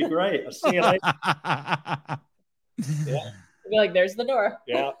down. It'll be great. I'll see you later. Yeah. I'll be like, there's the door.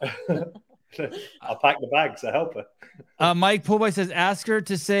 Yeah. I'll pack the bags. I help her. Mike Poolboy says, ask her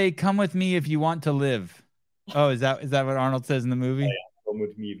to say, come with me if you want to live. Oh, is that what Arnold says in the movie? Yeah. Come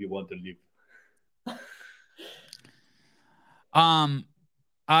with me if you want to live. I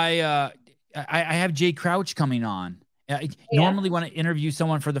have Jay Crouch coming on. Normally when I interview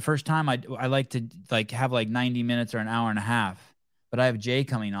someone for the first time, I like to have 90 minutes or an hour and a half, but I have Jay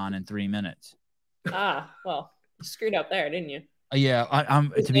coming on in 3 minutes. Well, you screwed up there, didn't you? Yeah.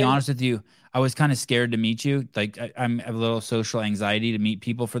 I'm to be honest with you, I was kind of scared to meet you. Like I have a little social anxiety to meet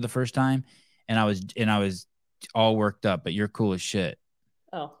people for the first time. And I was all worked up, but you're cool as shit.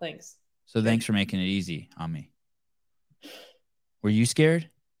 Oh, thanks. So thanks for making it easy on me. Were you scared?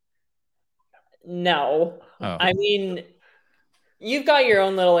 No. Oh. I mean, you've got your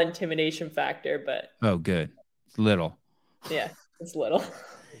own little intimidation factor, but. Oh, good. It's little. Yeah, it's little.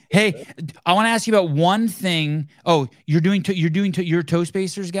 Hey, I want to ask you about one thing. Oh, you're a toe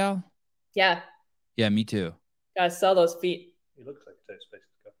spacers gal? Yeah. Yeah, me too. Gotta sell those feet. He looks like a toe spacers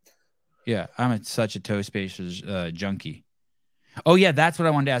guy. Yeah, I'm such a toe spacers junkie. Oh yeah, that's what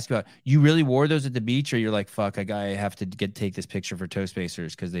I wanted to ask you about. You really wore those at the beach, or you're like, fuck, I have to take this picture for toe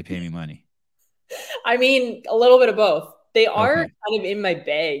spacers because they pay me money? I mean, a little bit of both. They are kind of in my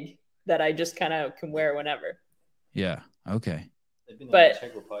bag that I just kind of can wear whenever. Yeah. Okay. They've been an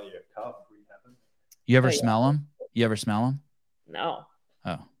integral part of your calf rehab. You ever smell them? You ever smell them? No.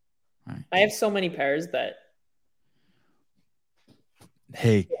 Oh. All right. I have so many pairs that.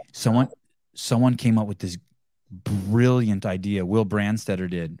 Hey, someone came up with this brilliant idea. Will Brandstetter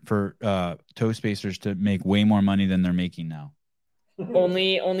did for toe spacers to make way more money than they're making now.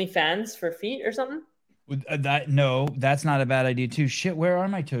 Only fans for feet or something? No, that's not a bad idea too. Shit, where are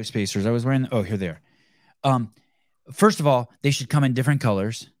my toe spacers? I was wearing. Oh, here they are. First of all, they should come in different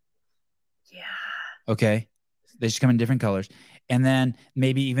colors. Yeah. Okay, they should come in different colors, and then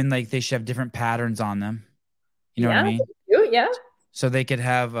maybe even they should have different patterns on them. You know what I mean? Yeah. So they could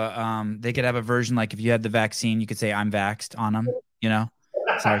have a version like if you had the vaccine, you could say I'm vaxxed on them. You know?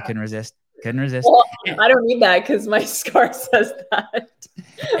 Sorry, couldn't resist. Well, I don't need that because my scar says that.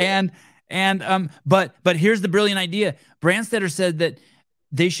 But here's the brilliant idea. Brandstetter said that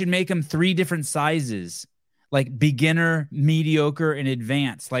they should make them 3 different sizes, like beginner, mediocre, and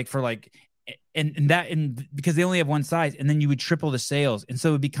advanced. Like for and because they only have one size, and then you would triple the sales, and so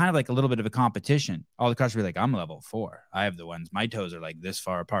it would be kind of like a little bit of a competition. All the CrossFit would be like, I'm level 4. I have the ones, my toes are like this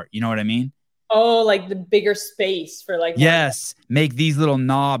far apart. You know what I mean? Oh, like the bigger space for like. Yes, make these little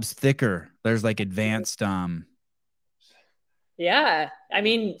knobs thicker. There's like advanced. Yeah, I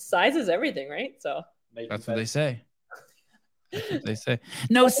mean, size is everything, right? So that's what they say. That's what they say.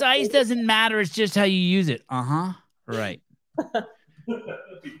 No, size doesn't matter. It's just how you use it. Right.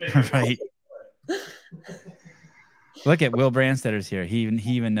 Right. Look at Will Branstedter's here. He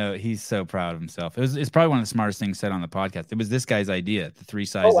even know he's so proud of himself. It's probably one of the smartest things said on the podcast. It was this guy's idea, the 3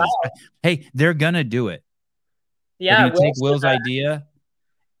 sizes. Oh, wow. Hey, they're gonna do it. Yeah, they're gonna take Will's idea,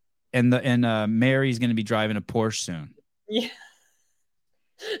 and Mary's gonna be driving a Porsche soon. Yeah.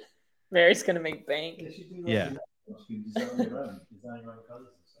 Mary's gonna make bank. Yeah.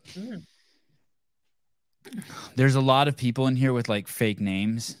 There's a lot of people in here with like fake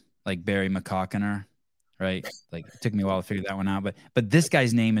names, like Barry McCockiner, right? Like it took me a while to figure that one out, but this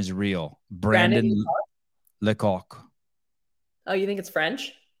guy's name is real. Brandon Lecoq. Oh, you think it's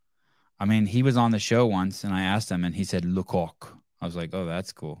French? I mean, he was on the show once, and I asked him, and he said Lecoq. I was like, oh,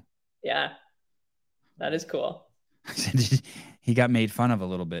 that's cool. Yeah, that is cool. He got made fun of a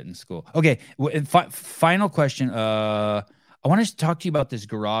little bit in school. Okay, final question. I want to talk to you about this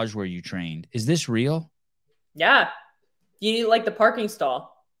garage where you trained. Is this real? Yeah. You need like the parking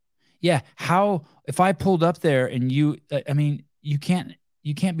stall. Yeah. How, if I pulled up there and you can't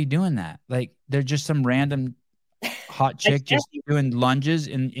be doing that. Like they're just some random hot chick just doing lunges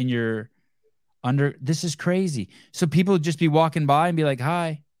in your this is crazy. So people would just be walking by and be like,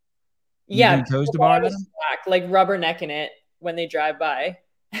 hi. Yeah. Toes to bar like rubbernecking it when they drive by.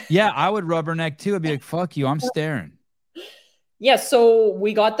 Yeah. I would rubberneck too. I'd be like, fuck you. I'm staring. Yeah. So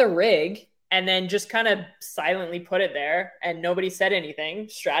we got the rig and then just kind of silently put it there and nobody said anything.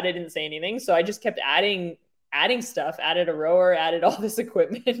 Strata didn't say anything. So I just kept adding stuff, added a rower, added all this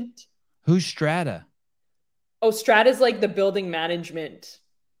equipment. Who's Strata? Oh, Strata's like the building management,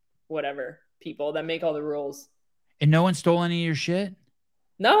 whatever, people that make all the rules. And no one stole any of your shit?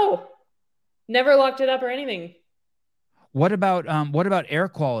 No, never locked it up or anything. What about air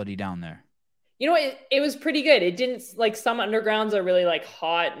quality down there? You know, it was pretty good. It didn't, like, some undergrounds are really like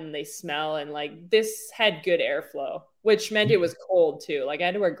hot and they smell, and like this had good airflow, which meant it was cold too. Like I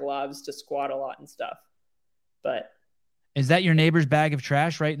had to wear gloves to squat a lot and stuff. But is that your neighbor's bag of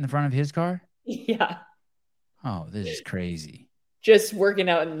trash right in the front of his car? Yeah. Oh, this is crazy. Just working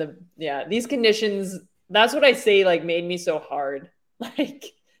out in these conditions. That's what I say, like, made me so hard.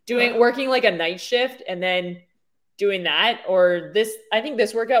 Like working like a night shift and then doing that, or this, I think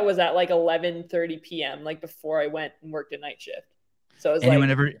this workout was at like 11:30 p.m. like before I went and worked a night shift. So it was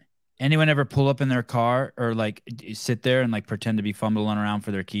anyone ever pull up in their car or like sit there and like pretend to be fumbling around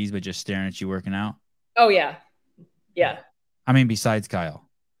for their keys but just staring at you working out? Oh yeah. I mean, besides Kyle.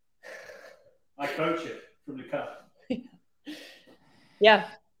 I coach it from the cup. Yeah.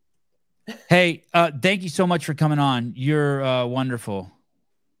 Hey, thank you so much for coming on. You're wonderful.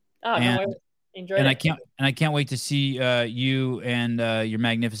 Oh, no, enjoy it. I can't wait to see you and your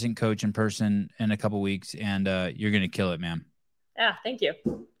magnificent coach in person in a couple weeks, and you're gonna kill it, man. Yeah, thank you.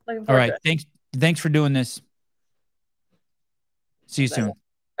 Looking forward All right, to it. thanks for doing this. See you soon.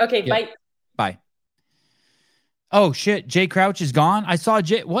 Okay, yep. Bye. Oh shit, Jay Crouch is gone. I saw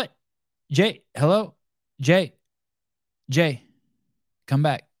Jay. What? Jay, hello, Jay, come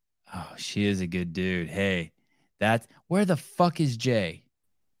back. Oh, she is a good dude. Hey, where the fuck is Jay?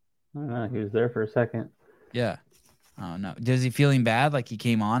 I don't know. He was there for a second. Yeah. Oh no. Does he feeling bad? Like he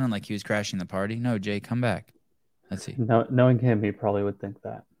came on and like he was crashing the party? No, Jay, come back. Let's see. No, knowing him, he probably would think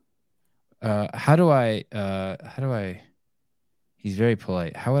that. How do I? He's very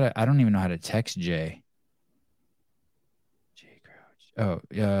polite. I don't even know how to text Jay. Jay Crouch.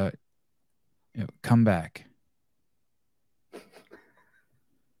 Oh, come back.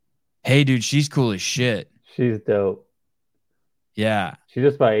 Hey, dude, she's cool as shit. She's dope. Yeah. She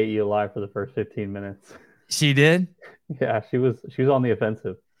just about ate you alive for the first 15 minutes. She did? Yeah, she was on the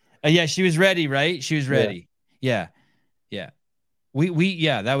offensive. Yeah, she was ready, right? She was ready. Yeah. That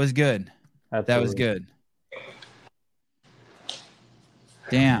was good. Absolutely. That was good.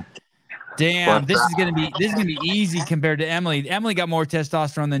 Damn. This is gonna be easy compared to Emily. Emily got more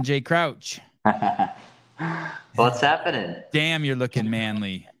testosterone than Jay Crouch. What's happening? Damn, you're looking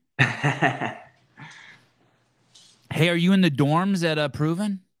manly. Hey, are you in the dorms at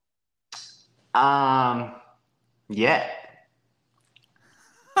Proven? Yeah.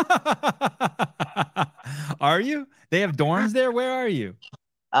 Are you? They have dorms there? Where are you?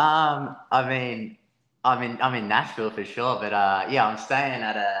 I mean, I'm in Nashville for sure, but yeah, I'm staying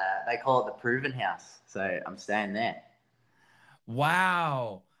at they call it the Proven House, so I'm staying there.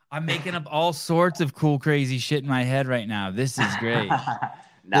 Wow. I'm making up all sorts of cool, crazy shit in my head right now. This is great.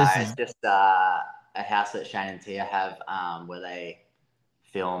 No, it's just a house that Shane and Tia have where they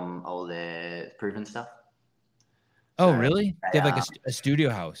film all their Proven stuff. Oh, So really? They have like a studio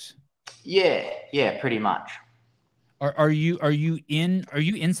house. Yeah, pretty much. Are you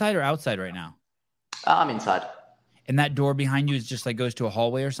inside or outside right now? I'm inside. And that door behind you is just like goes to a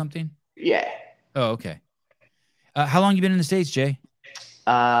hallway or something? Yeah. Oh, okay. How long you been in the States, Jay?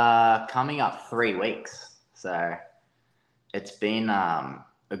 Coming up 3 weeks. So it's been a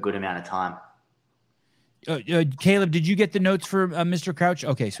good amount of time. Caleb, did you get the notes for Mr. Crouch?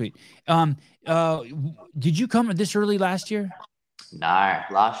 Okay, sweet. Did you come this early last year? No,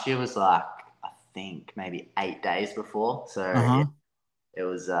 last year was like, I think maybe 8 days before. So it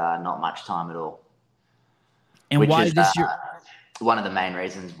was not much time at all. And which why is, this year? One of the main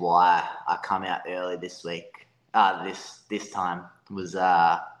reasons why I come out early this week, this time was,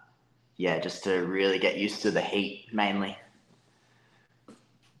 just to really get used to the heat mainly.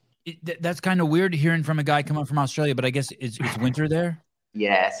 That's kind of weird hearing from a guy coming from Australia, but I guess it's winter there.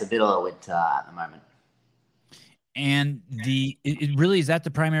 Yeah, it's a bit of a winter at the moment. And it really is that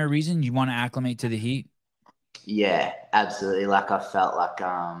the primary reason you want to acclimate to the heat? Yeah, absolutely. Like I felt like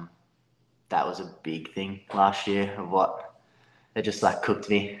that was a big thing last year of what it just like cooked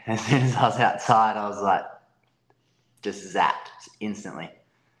me. As soon as I was outside, I was like just zapped instantly.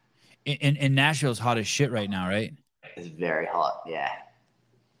 And Nashville's hot as shit right now, right? It's very hot, yeah.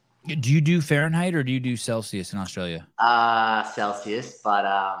 Do you do Fahrenheit or do you do Celsius in Australia? Celsius, but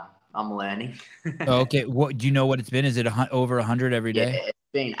I'm learning. Okay, what do you know what it's been? Is it over 100 every day? Yeah, it's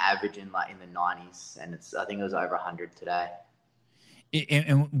been averaging like in the 90s, and I think it was over 100 today.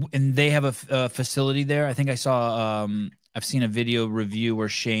 And they have a facility there. I think I saw I've seen a video review where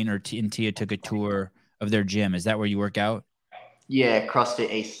Shane and Tia took a tour of their gym. Is that where you work out? Yeah,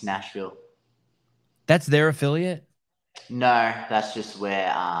 CrossFit East Nashville. That's their affiliate? No, that's just where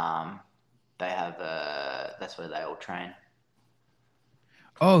they have that's where they all train.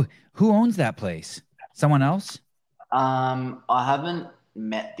 Oh, who owns that place? Someone else? I haven't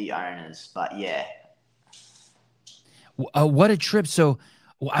met the owners, but yeah. What a trip! So,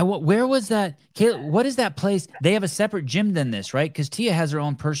 where was that? Caleb, what is that place? They have a separate gym than this, right? Because Tia has her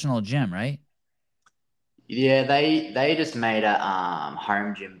own personal gym, right? Yeah, they just made a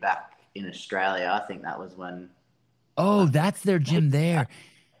home gym back in Australia. I think that was when. Oh, that's their gym there.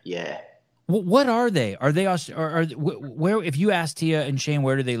 Yeah. What are they? Are they where? If you asked Tia and Shane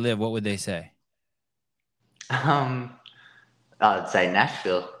where do they live, what would they say? I'd say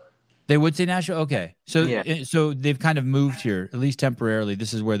Nashville. They would say Nashville. Okay, so yeah. So they've kind of moved here, at least temporarily.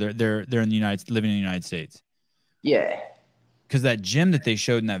 This is where they're in the living in the United States. Yeah. Because that gym that they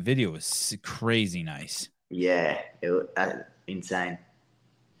showed in that video was crazy nice. Yeah, it was insane.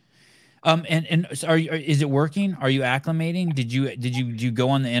 And so is it working? Are you acclimating? Did you go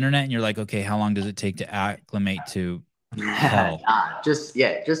on the internet and you're like, okay, how long does it take to acclimate to hell? Just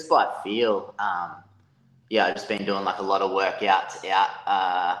by feel. I've just been doing like a lot of workouts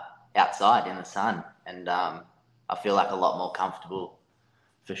outside in the sun, and I feel like a lot more comfortable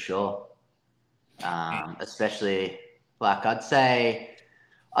for sure. Especially like I'd say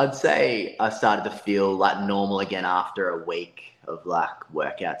I started to feel like normal again after a week of like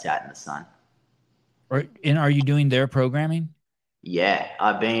workouts out in the sun. And are you doing their programming? Yeah,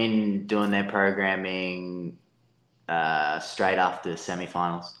 I've been doing their programming straight after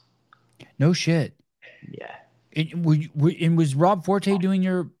semifinals. No shit. Yeah. And was Rob Forte doing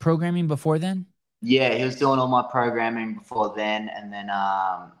your programming before then? Yeah, he was doing all my programming before then, and then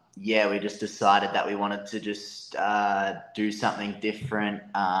we just decided that we wanted to just do something different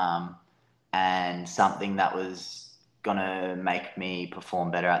and something that was gonna make me perform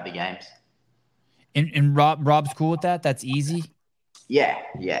better at the games. And Rob's cool with that? That's easy? Yeah.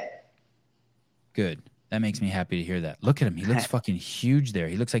 Good. That makes me happy to hear that. Look at him. He looks fucking huge there.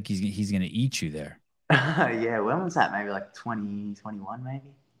 He looks like he's gonna eat you there. Yeah, when was that? Maybe like 2021,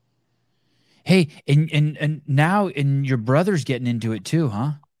 maybe. Hey, and now your brother's getting into it too,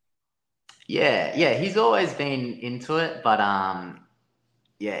 huh? Yeah, he's always been into it, but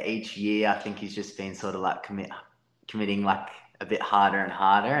each year I think he's just been sort of like committing like a bit harder and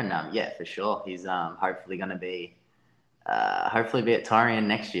harder, and for sure he's hopefully going to be at Torian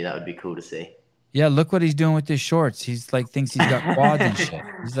next year. That would be cool to see. Yeah, look what he's doing with his shorts. He's like thinks he's got quads and shit.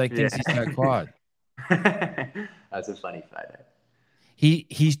 He's like thinks he's got quad. That's a funny photo.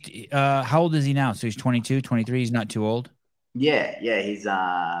 He's how old is he now? So he's 22, 23. He's not too old. Yeah. He's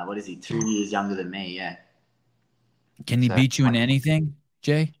what is he? 2 years younger than me. Yeah. Can he So, beat you in anything,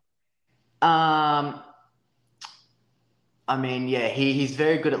 Jay? um, I mean, yeah, he's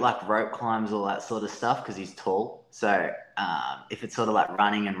very good at like rope climbs, all that sort of stuff, because he's tall. So if it's sort of like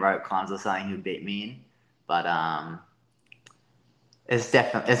running and rope climbs or something, he'll beat me in. But it's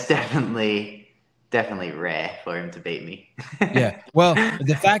definitely rare for him to beat me. Yeah. Well,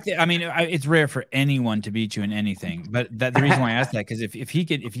 the fact that it's rare for anyone to beat you in anything, but the reason why I asked that because if he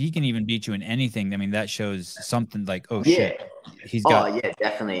can even beat you in anything, I mean that shows something like Yeah. shit, he's Oh got. yeah,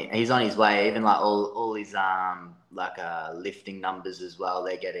 definitely. He's on his way. Even like all his lifting numbers as well.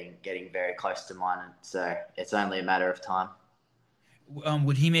 They're getting very close to mine. So it's only a matter of time.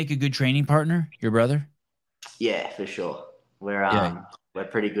 Would he make a good training partner, your brother? Yeah, for sure. We're Yeah. we're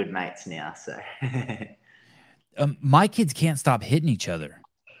pretty good mates now. So My kids can't stop hitting each other.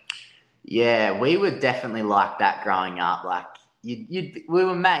 yeah, we were definitely like that growing up. Like we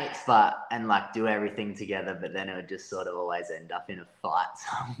were mates, and like do everything together, but then it would just sort of always end up in a fight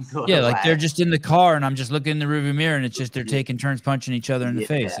some sort Yeah, of like way. they're just in the car and I'm just looking in the rearview mirror and it's just they're taking turns punching each other in the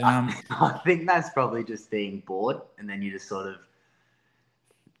face. And I think that's probably just being bored, and then you just sort of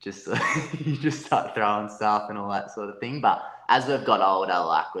you just start throwing stuff and all that sort of thing. But as we've got older,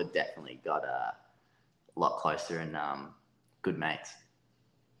 like we've definitely got a lot closer and good mates.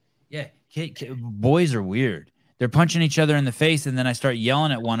 yeah, boys are weird. They're punching each other in the face, and then I start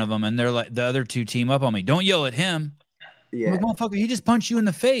yelling at one of them, and they're like, the other two team up on me. Don't yell at him. Yeah, I'm like, motherfucker, he just punched you in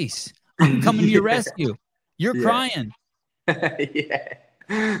the face. I'm coming to your rescue. You're crying. Yeah,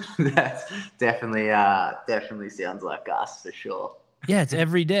 that's definitely sounds like us for sure. Yeah, it's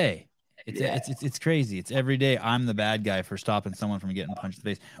every day. Yeah. It's crazy. It's every day. I'm the bad guy for stopping someone from getting punched in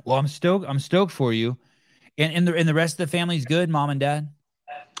the face. Well, I'm stoked for you. And the rest of the family's good, mom and dad.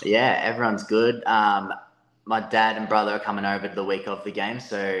 Yeah, everyone's good. My dad and brother are coming over the week of the game,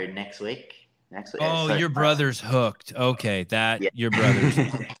 so next week. Oh, so your brother's hooked. Okay, your brother's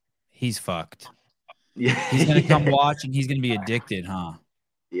he's fucked. Yeah, He's gonna come watch and he's gonna be addicted, huh?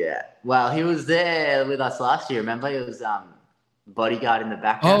 Yeah. Well, he was there with us last year. Remember, he was bodyguard in the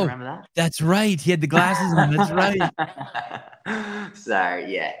background. Oh, remember that? that's right. He had the glasses on. That's right. So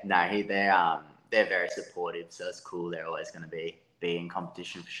yeah, no, they're very supportive. So it's cool. They're always going to be in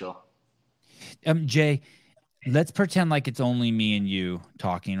competition for sure. Jay, let's pretend like it's only me and you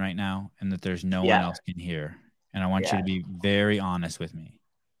talking right now, and that there's no one else can hear. And I want you to be very honest with me.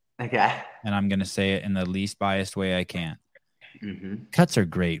 Okay. And I'm gonna say it in the least biased way I can. Mm-hmm. Cuts are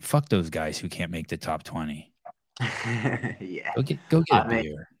great. Fuck those guys who can't make the top 20. Yeah. Go get a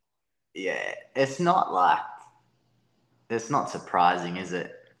beer. Yeah, it's not surprising, is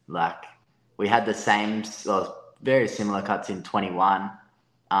it? Like we had the same, very similar cuts in 21,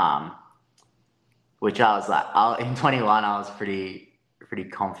 which I was like, in 21 I was pretty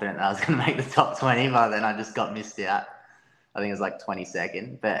confident that I was going to make the top 20, but then I just got missed out. I think it was like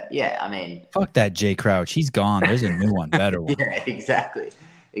 22nd. But yeah, I mean, fuck that Jay Crouch. He's gone. There's a new one, better one. Yeah, exactly.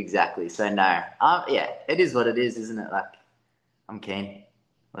 So no, yeah, it is what it is, isn't it? Like, I'm keen.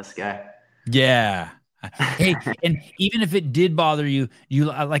 Let's go. Yeah. Hey, and even if it did bother you,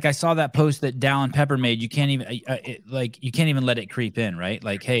 like I saw that post that Dallin Pepper made. You can't even you can't even let it creep in, right?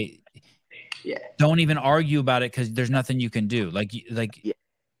 Like, hey, yeah, don't even argue about it because there's nothing you can do. Yeah,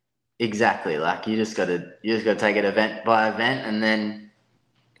 exactly. Like you just gotta take it event by event, and then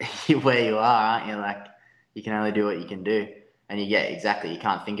where you are, aren't you? Like you can only do what you can do, and exactly. You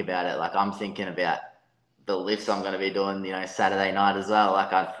can't think about it. Like I'm thinking about the lifts I'm going to be doing, Saturday night as well.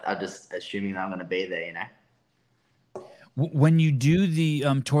 Like I'm just assuming that I'm going to be there, When you do the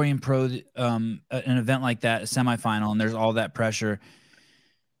Torian Pro, an event like that, a semifinal, and there's all that pressure,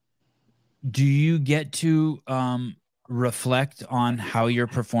 do you get to reflect on how you're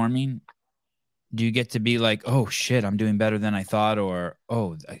performing? Do you get to be like, oh shit, I'm doing better than I thought, or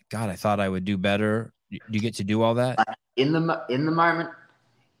oh God, I thought I would do better? Do you get to do all that in the moment?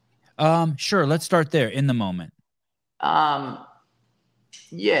 Sure. Let's start there. In the moment.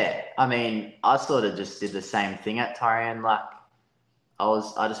 Yeah. I mean, I sort of just did the same thing at Torian. Like,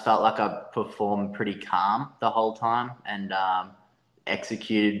 I just felt like I performed pretty calm the whole time and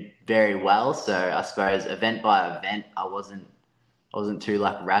executed very well. So I suppose event by event, I wasn't too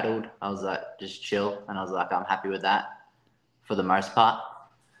like rattled. I was like just chill, and I was like, I'm happy with that for the most part.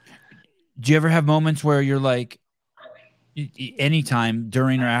 Do you ever have moments where you're like, anytime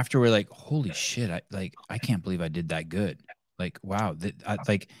during or after, we're like, holy shit, I can't believe I did that good. Like, wow,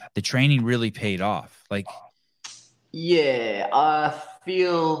 like the training really paid off. Like, yeah, I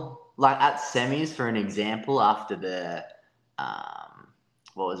feel like at semis, for an example, after the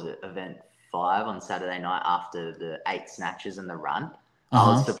what was it, event 5 on Saturday night after the 8 snatches and the run. I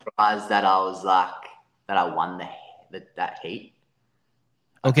Uh-huh. was surprised that I was like that I won that heat.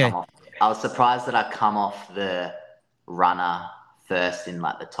 Okay. I was surprised that I come off the runner first in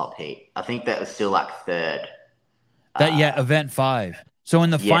like the top heat. I think that was still like third. Event 5. So in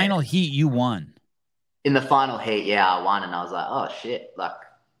the Yeah. final heat, you won. In the final heat, yeah, I won, and I was like, oh shit! Like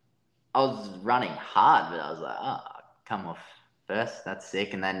I was running hard, but I was like, oh, I come off first. That's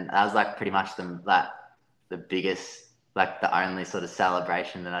sick. And then that was like pretty much the biggest, like the only sort of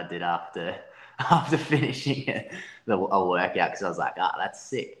celebration that I did after finishing a workout, because I was like, oh, that's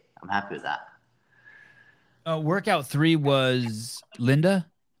sick. I'm happy with that. Workout 3 was Linda.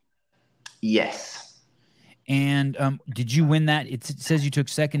 Yes. And did you win that? It says you took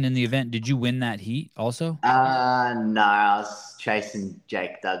second in the event. Did you win that heat also? No, I was chasing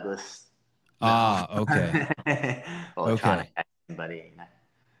Jake Douglas. Okay. Or trying to catch him, but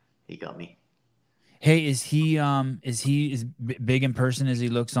he got me. Hey, is he as big in person as he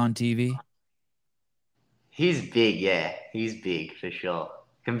looks on TV? He's big, yeah. He's big for sure.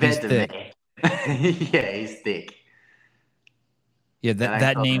 Compared to me. Yeah, he's thick. Yeah,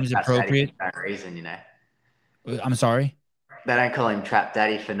 that name's appropriate. For no reason, you know. I'm sorry? They don't call him Trap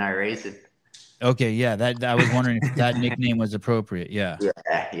Daddy for no reason. Okay, yeah, that I was wondering if that nickname was appropriate. Yeah.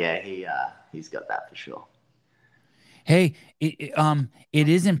 Yeah, he's got that for sure. Hey, it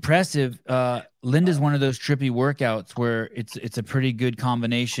is impressive. Linda's one of those trippy workouts where it's a pretty good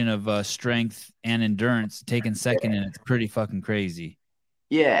combination of strength and endurance. Taking second, and it's pretty fucking crazy.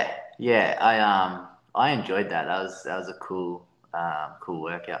 Yeah. I enjoyed that. That was a cool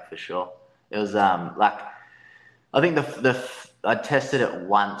workout for sure. It was like I think I tested it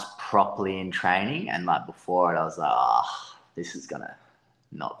once properly in training, and like before it, I was like, oh, this is gonna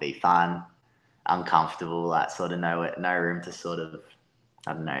not be fun, uncomfortable, like sort of no room to sort of,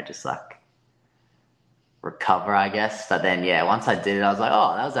 I don't know, just like recover, I guess. But then yeah, once I did it, I was like,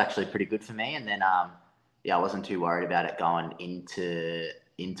 oh, that was actually pretty good for me. And then I wasn't too worried about it going into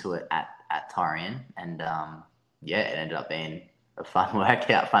it at Torian, and it ended up being a fun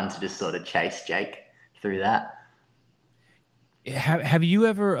workout, fun to just sort of chase Jake through that. Have you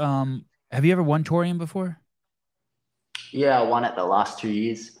ever won Torian before? Yeah, I won it the last 2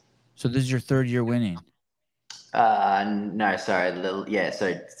 years. So this is your third year winning? No, sorry.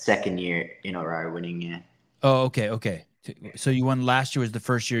 So second year in a row winning, yeah. Oh, okay. So you won last year was the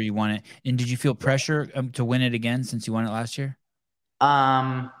first year you won it. And did you feel pressure to win it again since you won it last year?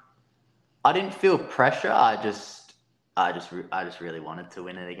 I didn't feel pressure. I just really wanted to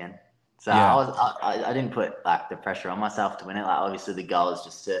win it again. So yeah. I didn't put like the pressure on myself to win it. Like obviously the goal is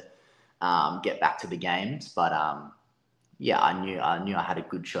just to get back to the games, but I knew I had a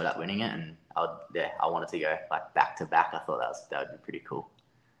good shot at winning it, and I wanted to go like back to back. I thought that would be pretty cool.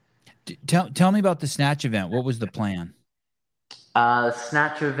 Tell me about the snatch event. What was the plan? The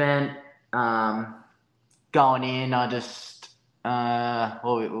snatch event, going in, I just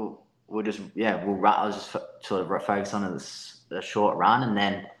we'll run. I was just sort of focused on a short run, and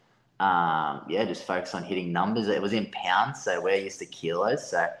then just focus on hitting numbers. It was in pounds, so we're used to kilos.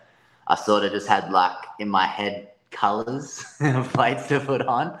 So I sort of just had like in my head colors of weights to put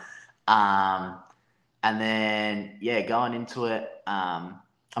on. And then, going into it,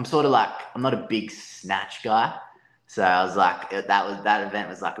 I'm sort of like, I'm not a big snatch guy. So I was like, that event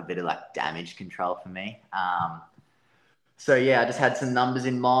was like a bit of like damage control for me. I just had some numbers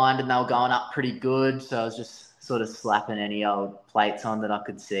in mind, and they were going up pretty good. So I was just sort of slapping any old plates on that I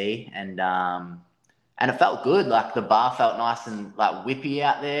could see. And it felt good. Like the bar felt nice and like whippy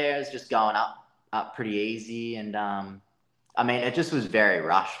out there. It was just going up pretty easy. And, it just was very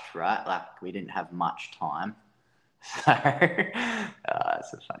rushed, right? Like we didn't have much time. So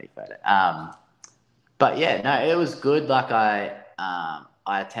it's a funny photo. But yeah, no, it was good. Like I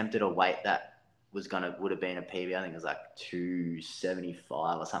attempted a weight that would have been a PB. I think it was like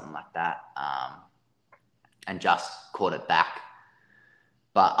 275 or something like that. And just caught it back.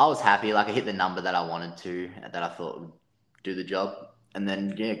 But I was happy. Like I hit the number that I wanted to, that I thought would do the job. And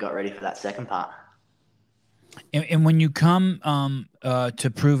then got ready for that second part. And when you come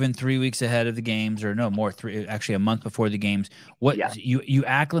to Proven 3 weeks ahead of the games, or no more, actually a month before the games, you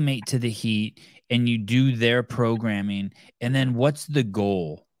acclimate to the heat and you do their programming, and then what's the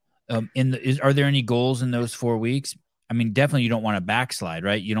goal? Are there any goals in those 4 weeks? I mean, definitely you don't want to backslide,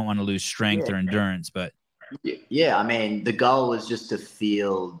 right? You don't want to lose strength or endurance, but yeah, the goal was just to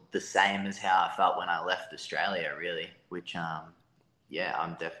feel the same as how I felt when I left Australia, really. Which I'm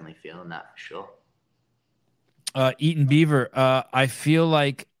definitely feeling that for sure. Eaton Beaver, I feel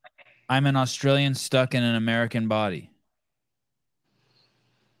like I'm an Australian stuck in an American body.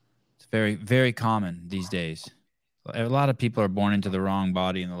 Very, very common these days. A lot of people are born into the wrong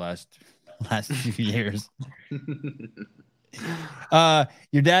body in the last few years.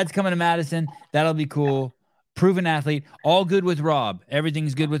 Your dad's coming to Madison. That'll be cool. Proven athlete. All good with Rob.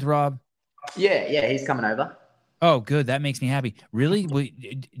 Everything's good with Rob. Yeah, he's coming over. Oh, good. That makes me happy. Really?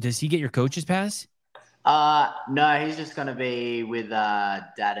 Does he get your coach's pass? No, he's just gonna be with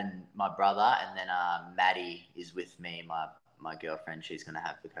Dad and my brother, and then Maddie is with me, my girlfriend. She's gonna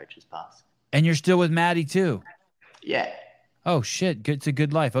have the coach's pass. And you're still with Maddie too? Yeah. Oh shit! Good. It's a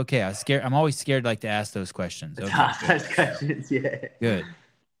good life. Okay, I'm always scared, like, to ask those questions. Okay, Ask those questions. Yeah. good.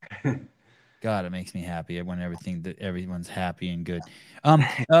 God, it makes me happy when everyone's happy and good.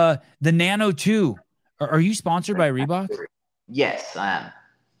 The Nano 2. Are you sponsored by Reebok? Yes, I am.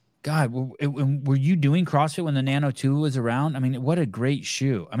 God, were you doing CrossFit when the Nano 2 was around? I mean, what a great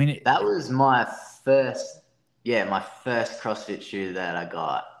shoe. I mean, that was my first CrossFit shoe that I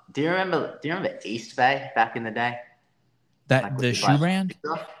got. Do you remember East Bay back in the day? Like the shoe brand?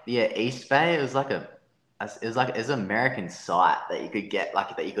 Yeah, East Bay. It was an American site that you could get,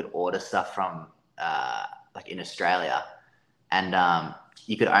 like, that you could order stuff from, like, in Australia, and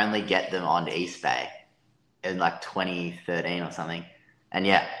you could only get them on East Bay in like 2013 or something. And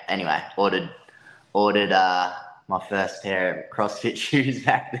yeah, anyway, ordered my first pair of CrossFit shoes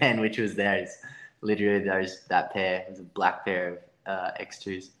back then, which was literally that pair. It was a black pair of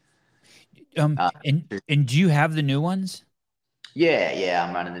X2s. And do you have the new ones? Yeah,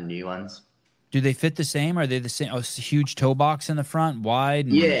 I'm running the new ones. Do they fit the same? Are they the same? Oh, huge toe box in the front, wide?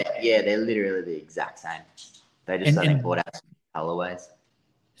 Yeah, they're literally the exact same. They just brought out some colorways.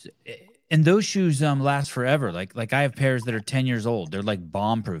 And those shoes last forever. Like I have pairs that are 10 years old. They're like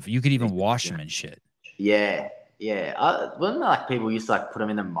bomb proof. You could even wash them and shit. Yeah. Wasn't there, like, people used to, like, put them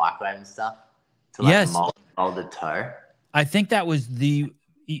in the microwave and stuff to, like, yes. mold the toe? I think that was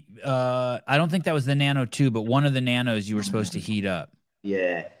I don't think that was the Nano 2, but one of the Nanos you were supposed to heat up.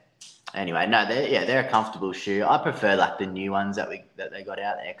 Yeah. Anyway, no, they're a comfortable shoe. I prefer, like, the new ones that they got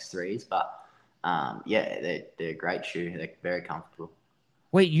out, the X3s, but they're a great shoe. They're very comfortable.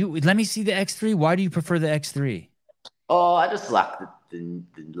 Wait, let me see the X3. Why do you prefer the X3? Oh, I just like the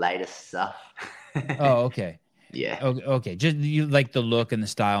latest stuff. Oh, okay. Yeah. Okay. Just you like the look and the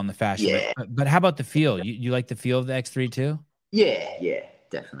style and the fashion. Yeah. But how about the feel? You like the feel of the X3 too? Yeah,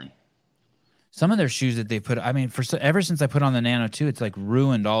 definitely. Some of their shoes that they put, I mean, ever since I put on the Nano 2, it's like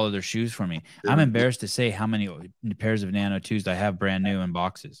ruined all of their shoes for me. I'm embarrassed to say how many pairs of Nano 2s I have brand new in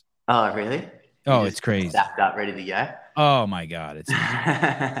boxes. Oh, really? Oh, it's crazy. Stacked up, ready to go. Oh my God, it's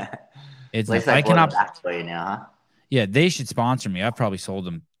At least I cannot back for you now, huh? Yeah, they should sponsor me. I've probably sold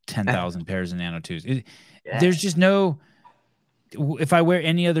them 10,000 pairs of Nano 2s. There's just no. If I wear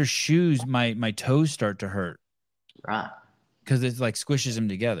any other shoes, my toes start to hurt. Right. Because it's like squishes them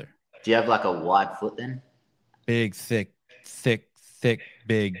together. Do you have, like, a wide foot then? Big, thick, big,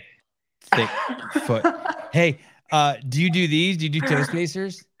 thick foot. Hey, do you do these? Do you do toe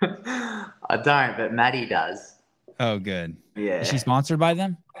spacers? I don't, but Maddie does. Oh, good. Yeah. Is she sponsored by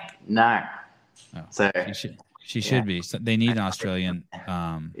them? No. Oh, so she should be. So they need an Australian.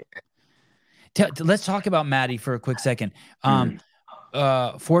 Let's talk about Maddie for a quick second.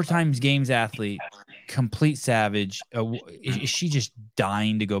 4 times games athlete, complete savage. Is she just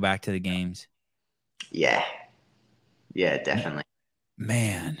dying to go back to the games? Yeah, definitely.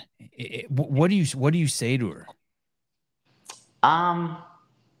 Man, what do you say to her?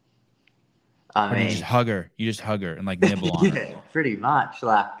 I mean, you just hug her and, like, nibble on her. Yeah, pretty much.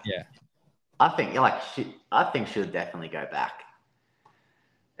 Like, yeah, I think she'll definitely go back.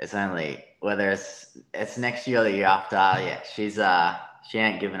 It's only whether it's next year or the year after. Yeah, she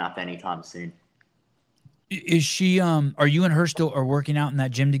ain't giving up anytime soon. Is she? Are you and her still are working out in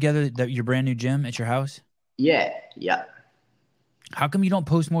that gym together? Your brand new gym at your house? Yeah. How come you don't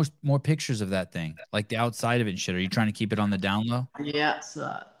post more pictures of that thing, like the outside of it and shit? Are you trying to keep it on the down low? Yeah.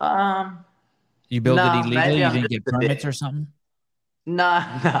 So, you built it illegally? You didn't get permits or something? No.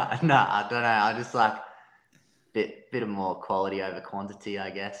 I don't know. I just like bit of more quality over quantity, I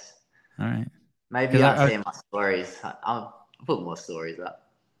guess. All right. Maybe I'll see my stories. I'll put more stories up.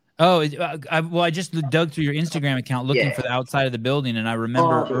 Oh, I just dug through your Instagram account looking for the outside of the building, and I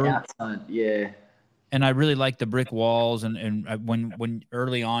remember outside, yeah. And I really liked the brick walls, and when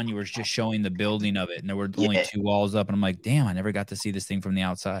early on you were just showing the building of it, and there were only 2 walls up, and I'm like, damn, I never got to see this thing from the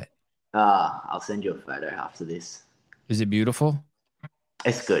outside. I'll send you a photo after this. Is it beautiful?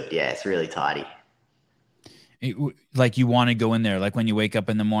 It's good, yeah. It's really tidy. Like, you want to go in there, like when you wake up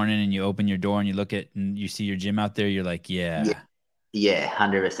in the morning and you open your door and you look and you see your gym out there, you're like, yeah. Yeah,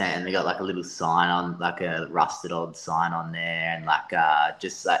 100%. And they got like a little sign on, like a rusted old sign on there, and like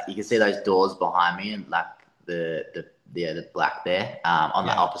just like you can see those doors behind me, and like the black there. On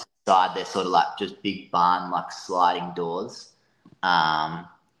the opposite side, they're sort of like just big barn like sliding doors. And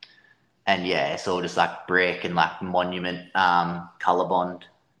yeah, it's all just like brick and like monument color bond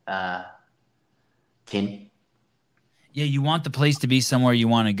tin. Yeah, you want the place to be somewhere you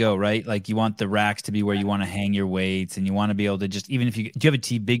want to go, right? Like you want the racks to be where you want to hang your weights, and you want to be able to just, even if you, do you have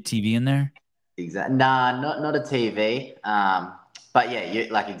a big TV in there? Exactly. Nah, not a TV. But yeah, you're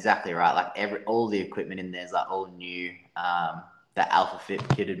like exactly right. Like all the equipment in there's like all new. That Alpha Fit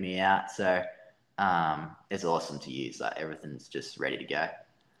kitted me out, so it's awesome to use. Like everything's just ready to go.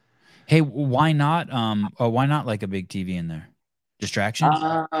 Hey, why not? Why not like a big TV in there? Distraction?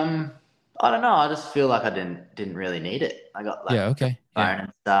 I don't know. I just feel like I didn't really need it. I got like okay. phone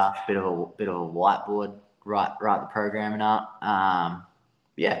and stuff, bit of a whiteboard, write the programming up.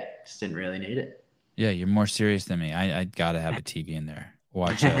 Yeah, just didn't really need it. Yeah, you're more serious than me. I gotta have a TV in there.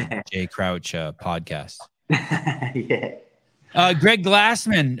 Watch Jay Crouch podcast. Yeah. Greg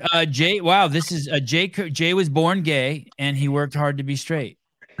Glassman, Jay. Wow, this is Jay. Jay was born gay, and he worked hard to be straight.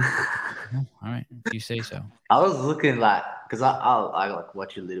 All right, if you say so. I was looking like, because I like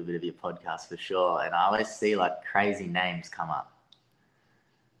watch a little bit of your podcast for sure, and I always see like crazy names come up.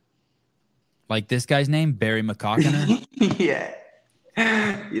 Like this guy's name, Barry McCockiner. Yeah.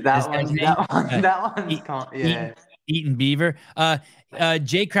 That one's yeah. Eaton Beaver.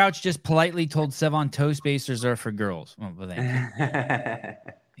 Jay Crouch just politely told Sevon Toastmasters are for girls. Well, thank you.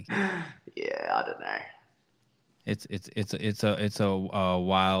 Thank you. Yeah, I don't know. It's a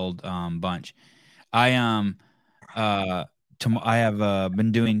wild bunch. I have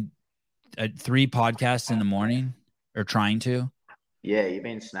been doing 3 podcasts in the morning, or trying to. Yeah, you've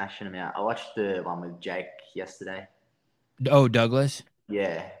been smashing them out. I watched the one with Jake yesterday. Oh, Douglas?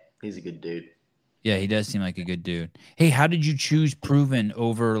 Yeah, he's a good dude. Yeah, he does seem like a good dude. Hey, how did you choose Proven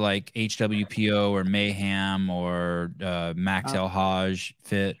over like HWPO or Mayhem or Max El Haj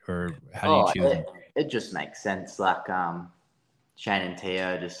Fit, or how do you choose them? It just makes sense. Like Shane and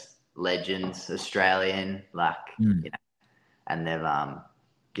Teo, just legends, Australian, like you know, and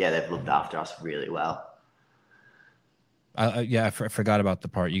they've looked after us really well. I forgot about the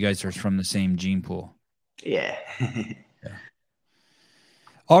part. You guys are from the same gene pool. Yeah. Yeah.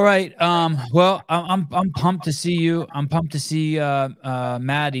 All right. Well, I'm pumped to see you. I'm pumped to see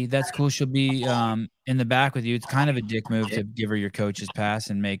Maddie. That's cool. She'll be in the back with you. It's kind of a dick move to give her your coach's pass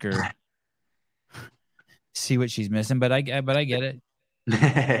and make her see what she's missing, but I get it.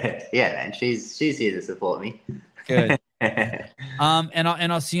 Yeah, man. She's here to support me. Good. And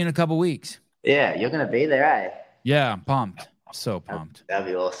I'll see you in a couple weeks. Yeah, you're gonna be there, eh? Yeah, I'm pumped. So pumped. That'd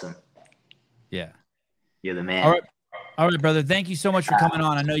be awesome. Yeah. You're the man. All right, brother. Thank you so much for coming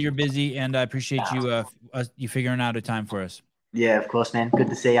on. I know you're busy, and I appreciate you figuring out a time for us. Yeah, of course, man. Good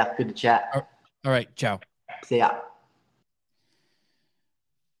to see ya. Good to chat. All right. Ciao. See ya.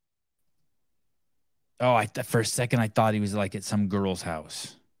 Oh, for a second I thought he was like at some girl's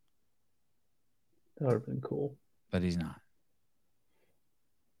house. That would have been cool. But he's not.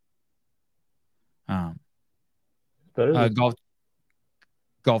 Golf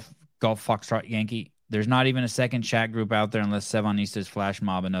Foxtrot Yankee. There's not even a second chat group out there unless Sevonistas flash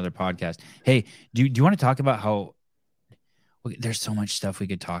mob another podcast. Hey, do you want to talk about how there's so much stuff we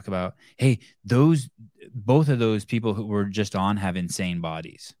could talk about? Hey, both of those people who were just on have insane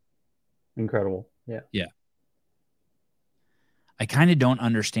bodies. Incredible. Yeah. Yeah. I kind of don't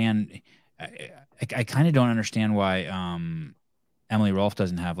understand. I kind of don't understand why Emily Rolfe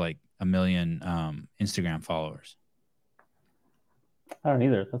doesn't have like 1 million Instagram followers. I don't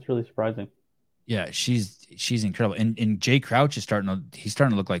either. That's really surprising. Yeah, she's incredible. And Jay Crouch is starting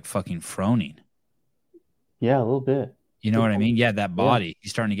to look like fucking Froning. Yeah, a little bit. You know what I mean? Yeah, that body. Yeah.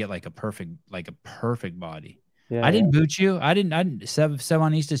 He's starting to get like a perfect body. Yeah, I didn't boot you. I didn't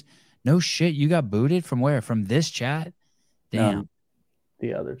Sevonistas. No shit, you got booted from where? From this chat? Damn.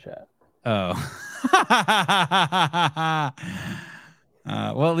 The other chat. Oh.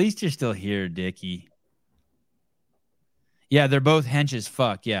 Well, at least you're still here, Dickie. Yeah, they're both hench as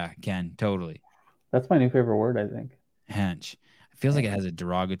fuck. Yeah, Ken, totally. That's my new favorite word, I think. Hench. It feels like it has a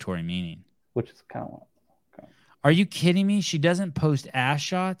derogatory meaning. Which is kind of what. Are you kidding me? She doesn't post ass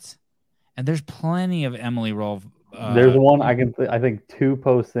shots? And there's plenty of Emily Rolfe. There's one I think 2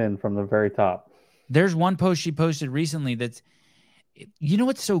 posts in from the very top. There's one post she posted recently that's, you know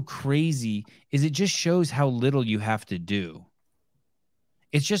what's so crazy is it just shows how little you have to do.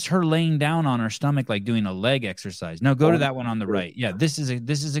 It's just her laying down on her stomach, like doing a leg exercise. No, go to that one on the right. Yeah, this is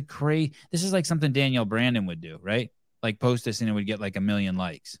like something Danielle Brandon would do, right? like post this and it would get like 1 million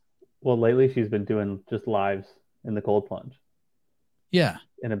likes. Well, lately she's been doing just lives in the cold plunge. Yeah.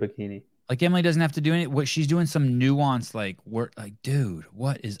 In a bikini. Like Emily doesn't have to do what she's doing some nuanced like work. Like, dude,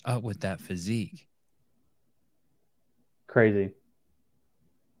 what is up with that physique? Crazy.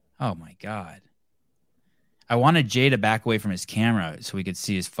 Oh my God. I wanted Jay to back away from his camera so we could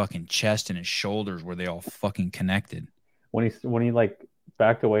see his fucking chest and his shoulders where they all fucking connected. When he like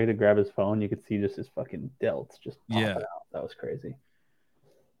backed away to grab his phone, you could see just his fucking delts just popping out. That was crazy.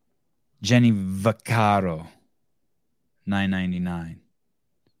 Jenny Vaccaro, $9.99.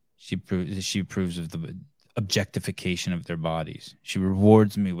 She approves of the objectification of their bodies. She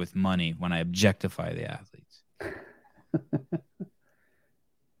rewards me with money when I objectify the athletes.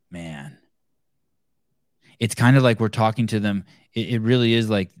 Man. It's kind of like we're talking to them. It really is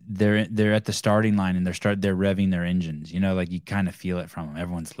like they're at the starting line and they're revving their engines. You know, like you kind of feel it from them.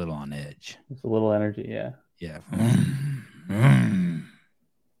 Everyone's a little on edge. It's a little energy, yeah. Yeah.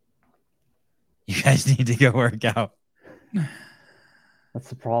 You guys need to go work out. That's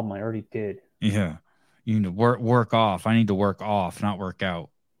the problem. I already did. Yeah. You need to work off. I need to work off, not work out.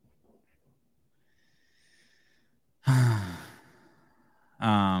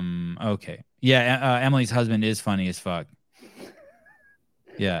 Okay. Yeah, Emily's husband is funny as fuck.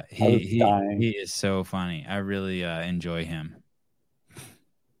 Yeah, he is so funny. I really enjoy him.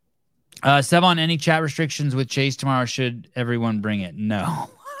 Sevon, any chat restrictions with Chase tomorrow? Should everyone bring it? No.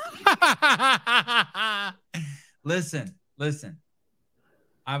 Listen.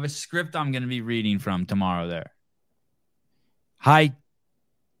 I have a script I'm going to be reading from tomorrow there. Hi,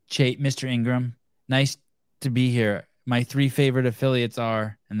 Mr. Ingram. Nice to be here. My 3 favorite affiliates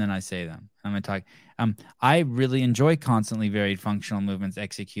are, and then I say them. I'm going to talk. I really enjoy constantly varied functional movements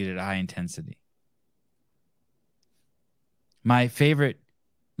executed at high intensity. My favorite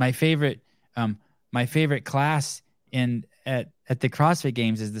class at the CrossFit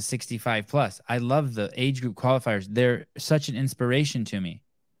Games is the 65 plus. I love the age group qualifiers. They're such an inspiration to me.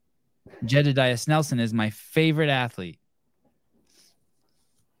 Jedediah Snelson is my favorite athlete.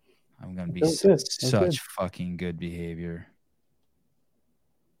 I'm going to be such fucking good behavior.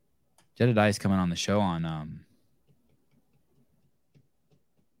 Jedediah's coming on the show on when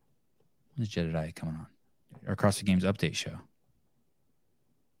is Jedediah coming on? Our CrossFit Games update show.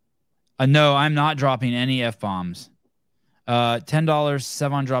 No, I'm not dropping any F-bombs. $10,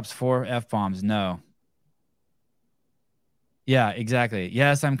 Sevon drops 4 F-bombs. No. Yeah, exactly.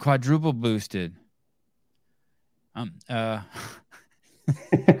 Yes, I'm quadruple boosted. Yeah,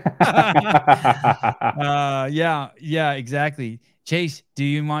 exactly. Chase, do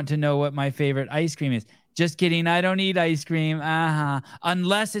you want to know what my favorite ice cream is? Just kidding. I don't eat ice cream.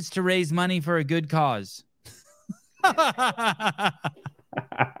 Unless it's to raise money for a good cause.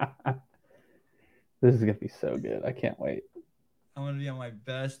 This is going to be so good. I can't wait. I want to be on my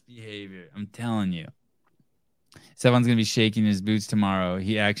best behavior. I'm telling you. Someone's going to be shaking his boots tomorrow.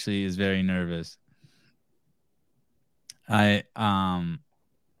 He actually is very nervous. Here's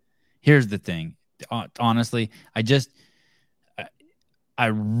the thing. Honestly, I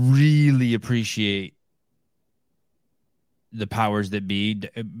really appreciate the powers that be,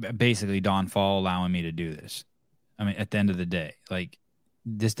 basically Don Fall allowing me to do this. I mean, at the end of the day, like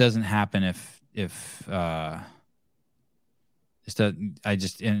this doesn't happen if this does.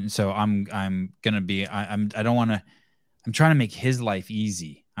 So I'm gonna be. I'm trying to make his life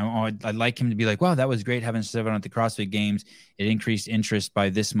easy. I'd like him to be like, wow, that was great having Sevon at the CrossFit Games. It increased interest by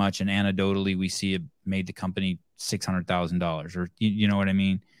this much, and anecdotally, we see it made the company $600,000, or you know what I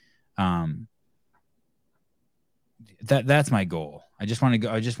mean. That's my goal. I just want to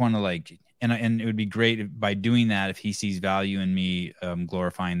go. I just want to like, and it would be great by doing that if he sees value in me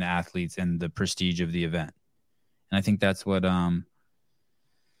glorifying the athletes and the prestige of the event. And I think that's what the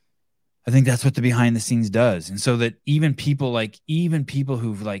behind the scenes does. And so that even people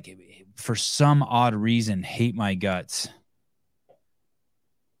who've like for some odd reason hate my guts,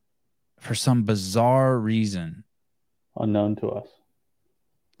 for some bizarre reason unknown to us.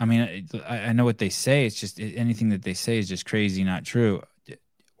 I mean, I know what they say. It's just anything that they say is just crazy, not true,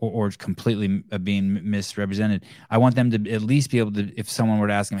 or completely being misrepresented. I want them to at least be able to, if someone were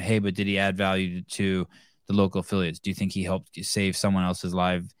to ask him, hey, but did he add value to the local affiliates? Do you think he helped save someone else's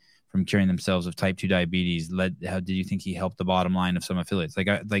life from curing themselves of type 2 diabetes? How did you think he helped the bottom line of some affiliates?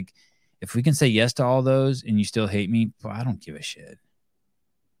 Like if we can say yes to all those and you still hate me, well, I don't give a shit.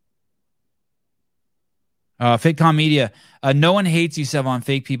 FitCom Media. No one hates you, Sevon.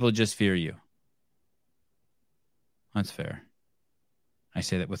 Fake people just fear you. That's fair. I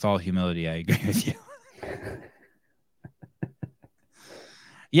say that with all humility. I agree with you.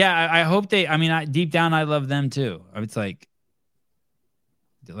 Yeah, I hope they. I mean, deep down, I love them too. It's like,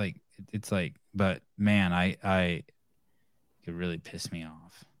 but man, I could really piss me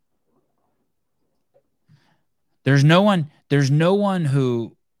off. There's no one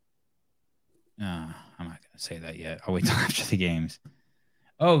who. I'm not gonna say that yet. I'll wait till after the games.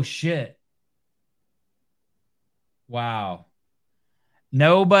 Oh shit! Wow.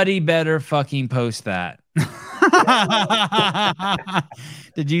 Nobody better fucking post that.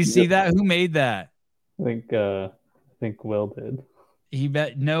 Did you see that? Who made that? I think Will did. He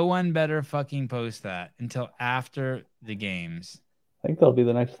bet no one better fucking post that until after the games. I think that'll be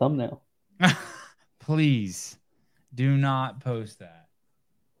the next thumbnail. Please do not post that.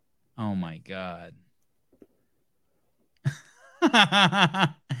 Oh my God.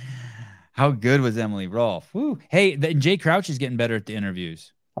 How good was Emily Rolfe? Woo. Hey, Jay Crouch is getting better at the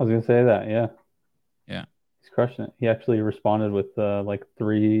interviews. I was gonna say that, yeah. Yeah. He's crushing it. He actually responded with like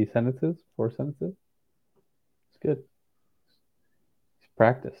 4 sentences. It's good. He's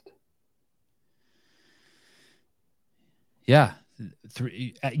practiced. Yeah.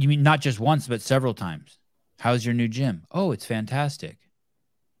 You mean not just once, but several times. How's your new gym? Oh, it's fantastic.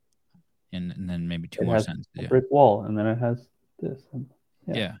 And then maybe two more sentences. A brick wall, and then it has this.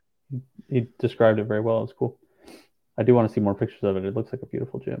 Yeah. He described it very well. It was cool. I do want to see more pictures of it. It looks like a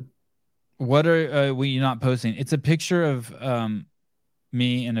beautiful gym. What are we not posting? It's a picture of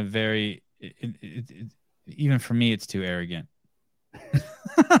me in a very, even for me, it's too arrogant.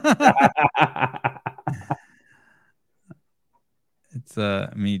 It's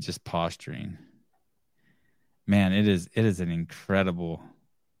me just posturing. Man, it is an incredible.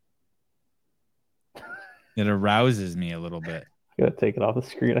 It arouses me a little bit. I gotta take it off the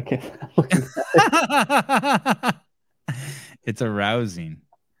screen. I can't look at it. It's arousing.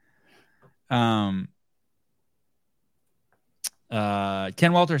 Ken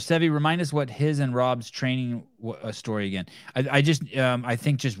Walter, Sevi, remind us what his and Rob's training story again. I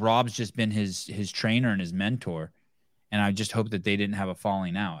think just Rob's just been his trainer and his mentor, and I just hope that they didn't have a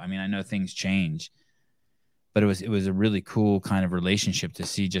falling out. I mean, I know things change, but it was a really cool kind of relationship to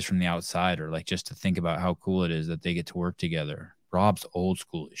see just from the outsider, like just to think about how cool it is that they get to work together. Rob's old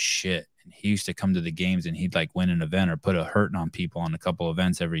school as shit. And he used to come to the games and he'd like win an event or put a hurting on people on a couple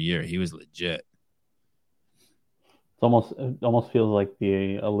events every year. He was legit. It almost feels like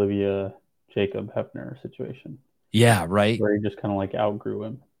the Olivia Jacob Hefner situation. Yeah, right. Where he just kind of like outgrew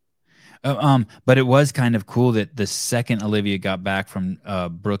him. But it was kind of cool that the second Olivia got back from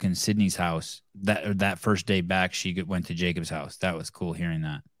Brooke and Sydney's house, that first day back, she went to Jacob's house. That was cool hearing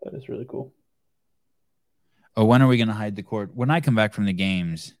that. That is really cool. Oh, when are we going to hide the cord? When I come back from the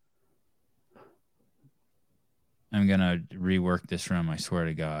games, I'm going to rework this room. I swear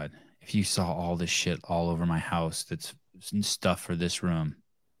to God. If you saw all this shit all over my house, that's stuff for this room.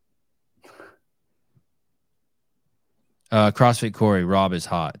 CrossFit Corey, Rob is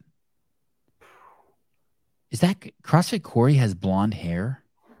hot. Is that CrossFit Corey has blonde hair?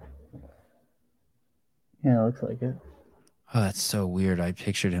 Yeah, it looks like it. Oh, that's so weird. I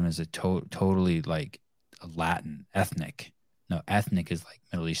pictured him as a totally like a Latin ethnic. No, ethnic is like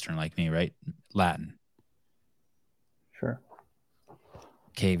Middle Eastern like me, right? Latin. Sure.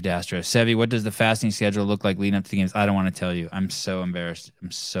 Caved Astro. Sevi, what does the fasting schedule look like leading up to the games? I don't want to tell you. I'm so embarrassed.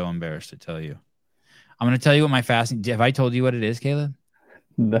 I'm so embarrassed to tell you. I'm going to tell you what my fasting... Have I told you what it is, Caleb?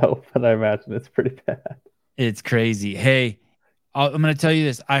 No, but I imagine it's pretty bad. It's crazy. Hey, I'm going to tell you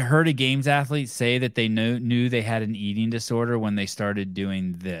this. I heard a games athlete say that they knew they had an eating disorder when they started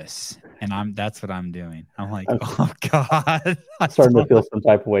doing this. And that's what I'm doing. I'm like, oh, God. I'm starting to feel some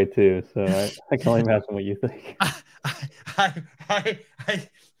type of way, too. So I can only imagine what you think.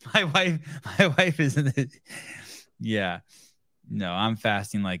 My wife isn't it. Yeah. No, I'm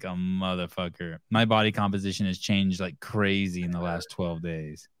fasting like a motherfucker. My body composition has changed like crazy in the last 12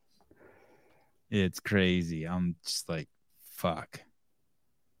 days. It's crazy. I'm just like, fuck.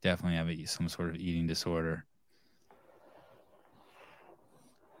 Definitely have some sort of eating disorder.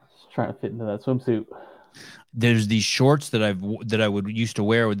 Just trying to fit into that swimsuit. There's these shorts that I would used to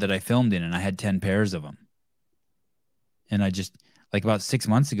wear that I filmed in, and I had 10 pairs of them. And I just like about 6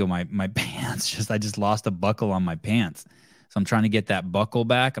 months ago, my pants I just lost a buckle on my pants. So I'm trying to get that buckle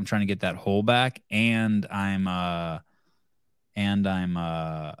back. I'm trying to get that hole back, and I'm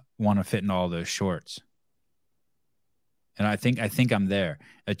want to fit in all those shorts. And I think I'm there.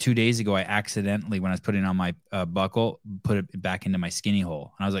 2 days ago, I accidentally, when I was putting on my buckle, put it back into my skinny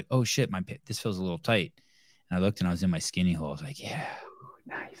hole, and I was like, "Oh shit, this feels a little tight." And I looked, and I was in my skinny hole. I was like, "Yeah,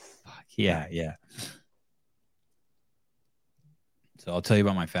 nice, fuck yeah, yeah." So I'll tell you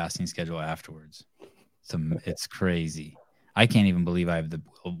about my fasting schedule afterwards. It's crazy. I can't even believe I have the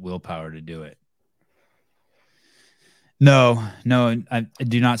willpower to do it. No, I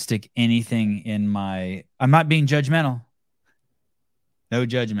do not stick anything in my. I'm not being judgmental. No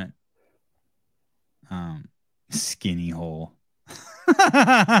judgment. Skinny hole.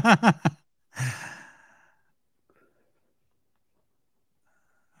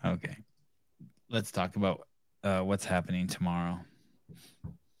 Okay. Let's talk about what's happening tomorrow.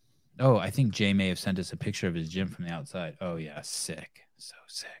 Oh, I think Jay may have sent us a picture of his gym from the outside. Oh, yeah. Sick. So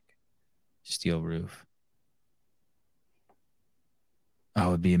sick. Steel roof. Oh,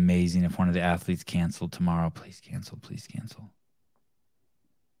 it'd be amazing if one of the athletes canceled tomorrow. Please cancel. Please cancel.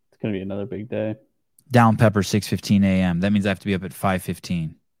 It's going to be another big day. Down Pepper, 6:15 a.m. That means I have to be up at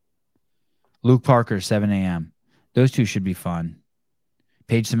 5:15. Luke Parker, 7 a.m. Those two should be fun.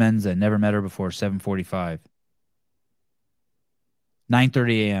 Paige Semenza, never met her before, 7:45.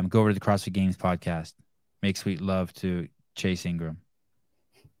 9:30 a.m. Go over to the CrossFit Games podcast. Make sweet love to Chase Ingram.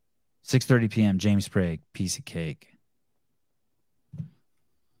 6:30 p.m. James Sprague, piece of cake.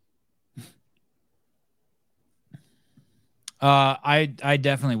 I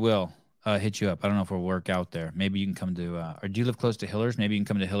definitely will hit you up. I don't know if we'll work out there. Maybe you can come to, or do you live close to Hiller's? Maybe you can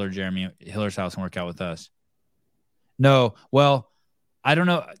come to Hiller's house and work out with us. No, well, I don't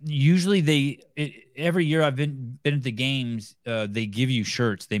know. Usually every year I've been at the games, they give you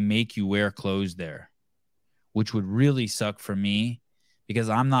shirts. They make you wear clothes there, which would really suck for me because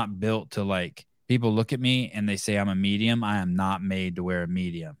I'm not built to like, people look at me and they say I'm a medium. I am not made to wear a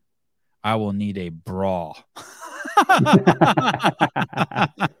medium. I will need a bra.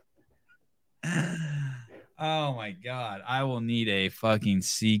 Oh my God. I will need a fucking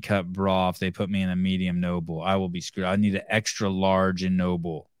C cup bra if they put me in a medium noble. I will be screwed. I need an extra large and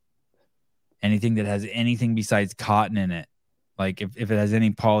noble. Anything that has anything besides cotton in it. Like if it has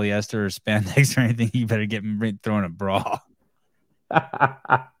any polyester or spandex or anything, you better get me throwing a bra.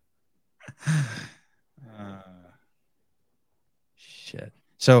 Shit.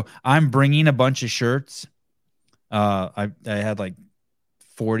 So I'm bringing a bunch of shirts. I had like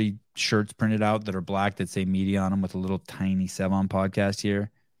 40 shirts printed out that are black that say media on them with a little tiny Sevon podcast here in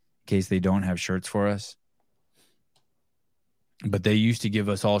case they don't have shirts for us. But they used to give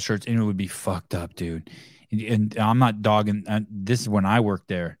us all shirts and it would be fucked up, dude. And I'm not dogging. This is when I worked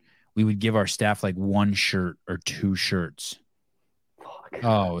there. We would give our staff like one shirt or two shirts. Fuck.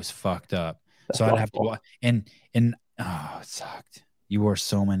 Oh, it was fucked up. That's so I'd have to, and oh, it sucked. You wore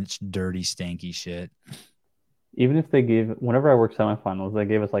so much dirty, stanky shit. Even if they gave, whenever I worked semifinals, they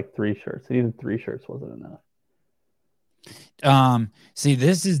gave us like 3 shirts. And even 3 shirts wasn't enough. See,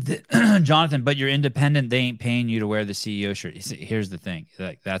 this is the Jonathan, but you're independent. They ain't paying you to wear the CEO shirt. Here's the thing.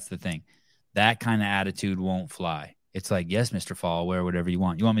 That's the thing. That kind of attitude won't fly. It's like, yes, Mr. Fall, I'll wear whatever you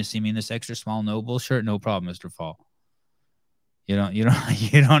want. You want me to see me in this extra small noble shirt? No problem, Mr. Fall. You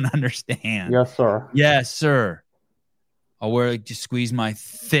don't understand. Yes, sir. Yes, sir. I'll wear, just squeeze my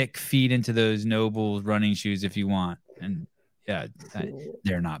thick feet into those noble running shoes if you want. And yeah,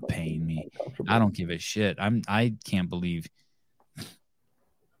 they're not paying me. I don't give a shit. I can't believe.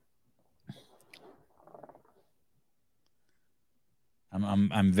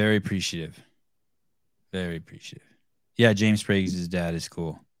 I'm very appreciative. Very appreciative. Yeah, James Sprague's dad is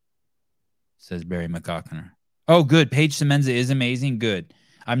cool. Says Barry McCockner. Oh, good. Paige Semenza is amazing. Good.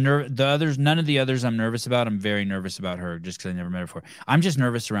 None of the others I'm nervous about. I'm very nervous about her just because I never met her before. I'm just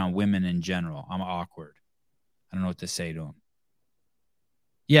nervous around women in general. I'm awkward. I don't know what to say to them.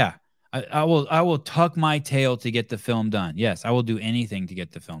 Yeah, I will tuck my tail to get the film done. Yes, I will do anything to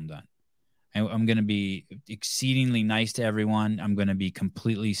get the film done. I'm going to be exceedingly nice to everyone. I'm going to be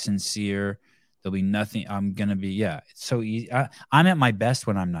completely sincere. There'll be nothing. I'm going to be, yeah, it's so easy. I'm at my best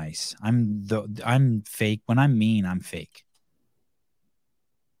when I'm nice. I'm fake. When I'm mean, I'm fake.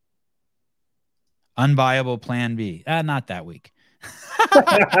 Unviable plan B. Not that week.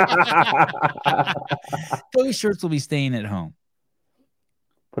 Those shirts will be staying at home.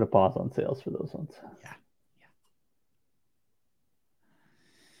 Put a pause on sales for those ones. Yeah.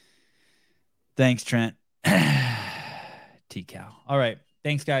 Thanks, Trent. T-Cal. All right.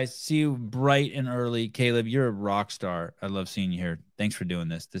 Thanks, guys. See you bright and early. Caleb, you're a rock star. I love seeing you here. Thanks for doing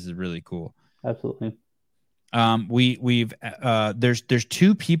this. This is really cool. Absolutely. There's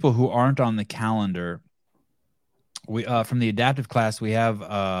 2 people who aren't on the calendar. We from the adaptive class, we have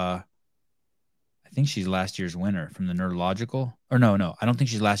I think she's last year's winner from the neurological. Or no, I don't think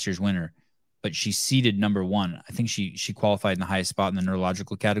she's last year's winner, but she's seeded number 1. I think she qualified in the highest spot in the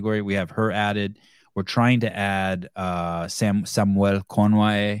neurological category. We have her added. We're trying to add Samuel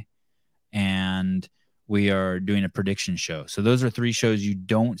Conway, and we are doing a prediction show. So those are 3 shows you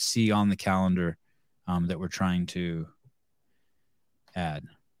don't see on the calendar that we're trying to Add.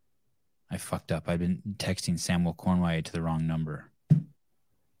 I fucked up. I've been texting Samuel Cornway to the wrong number.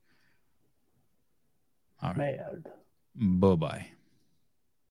 All right. Mad. Bye-bye.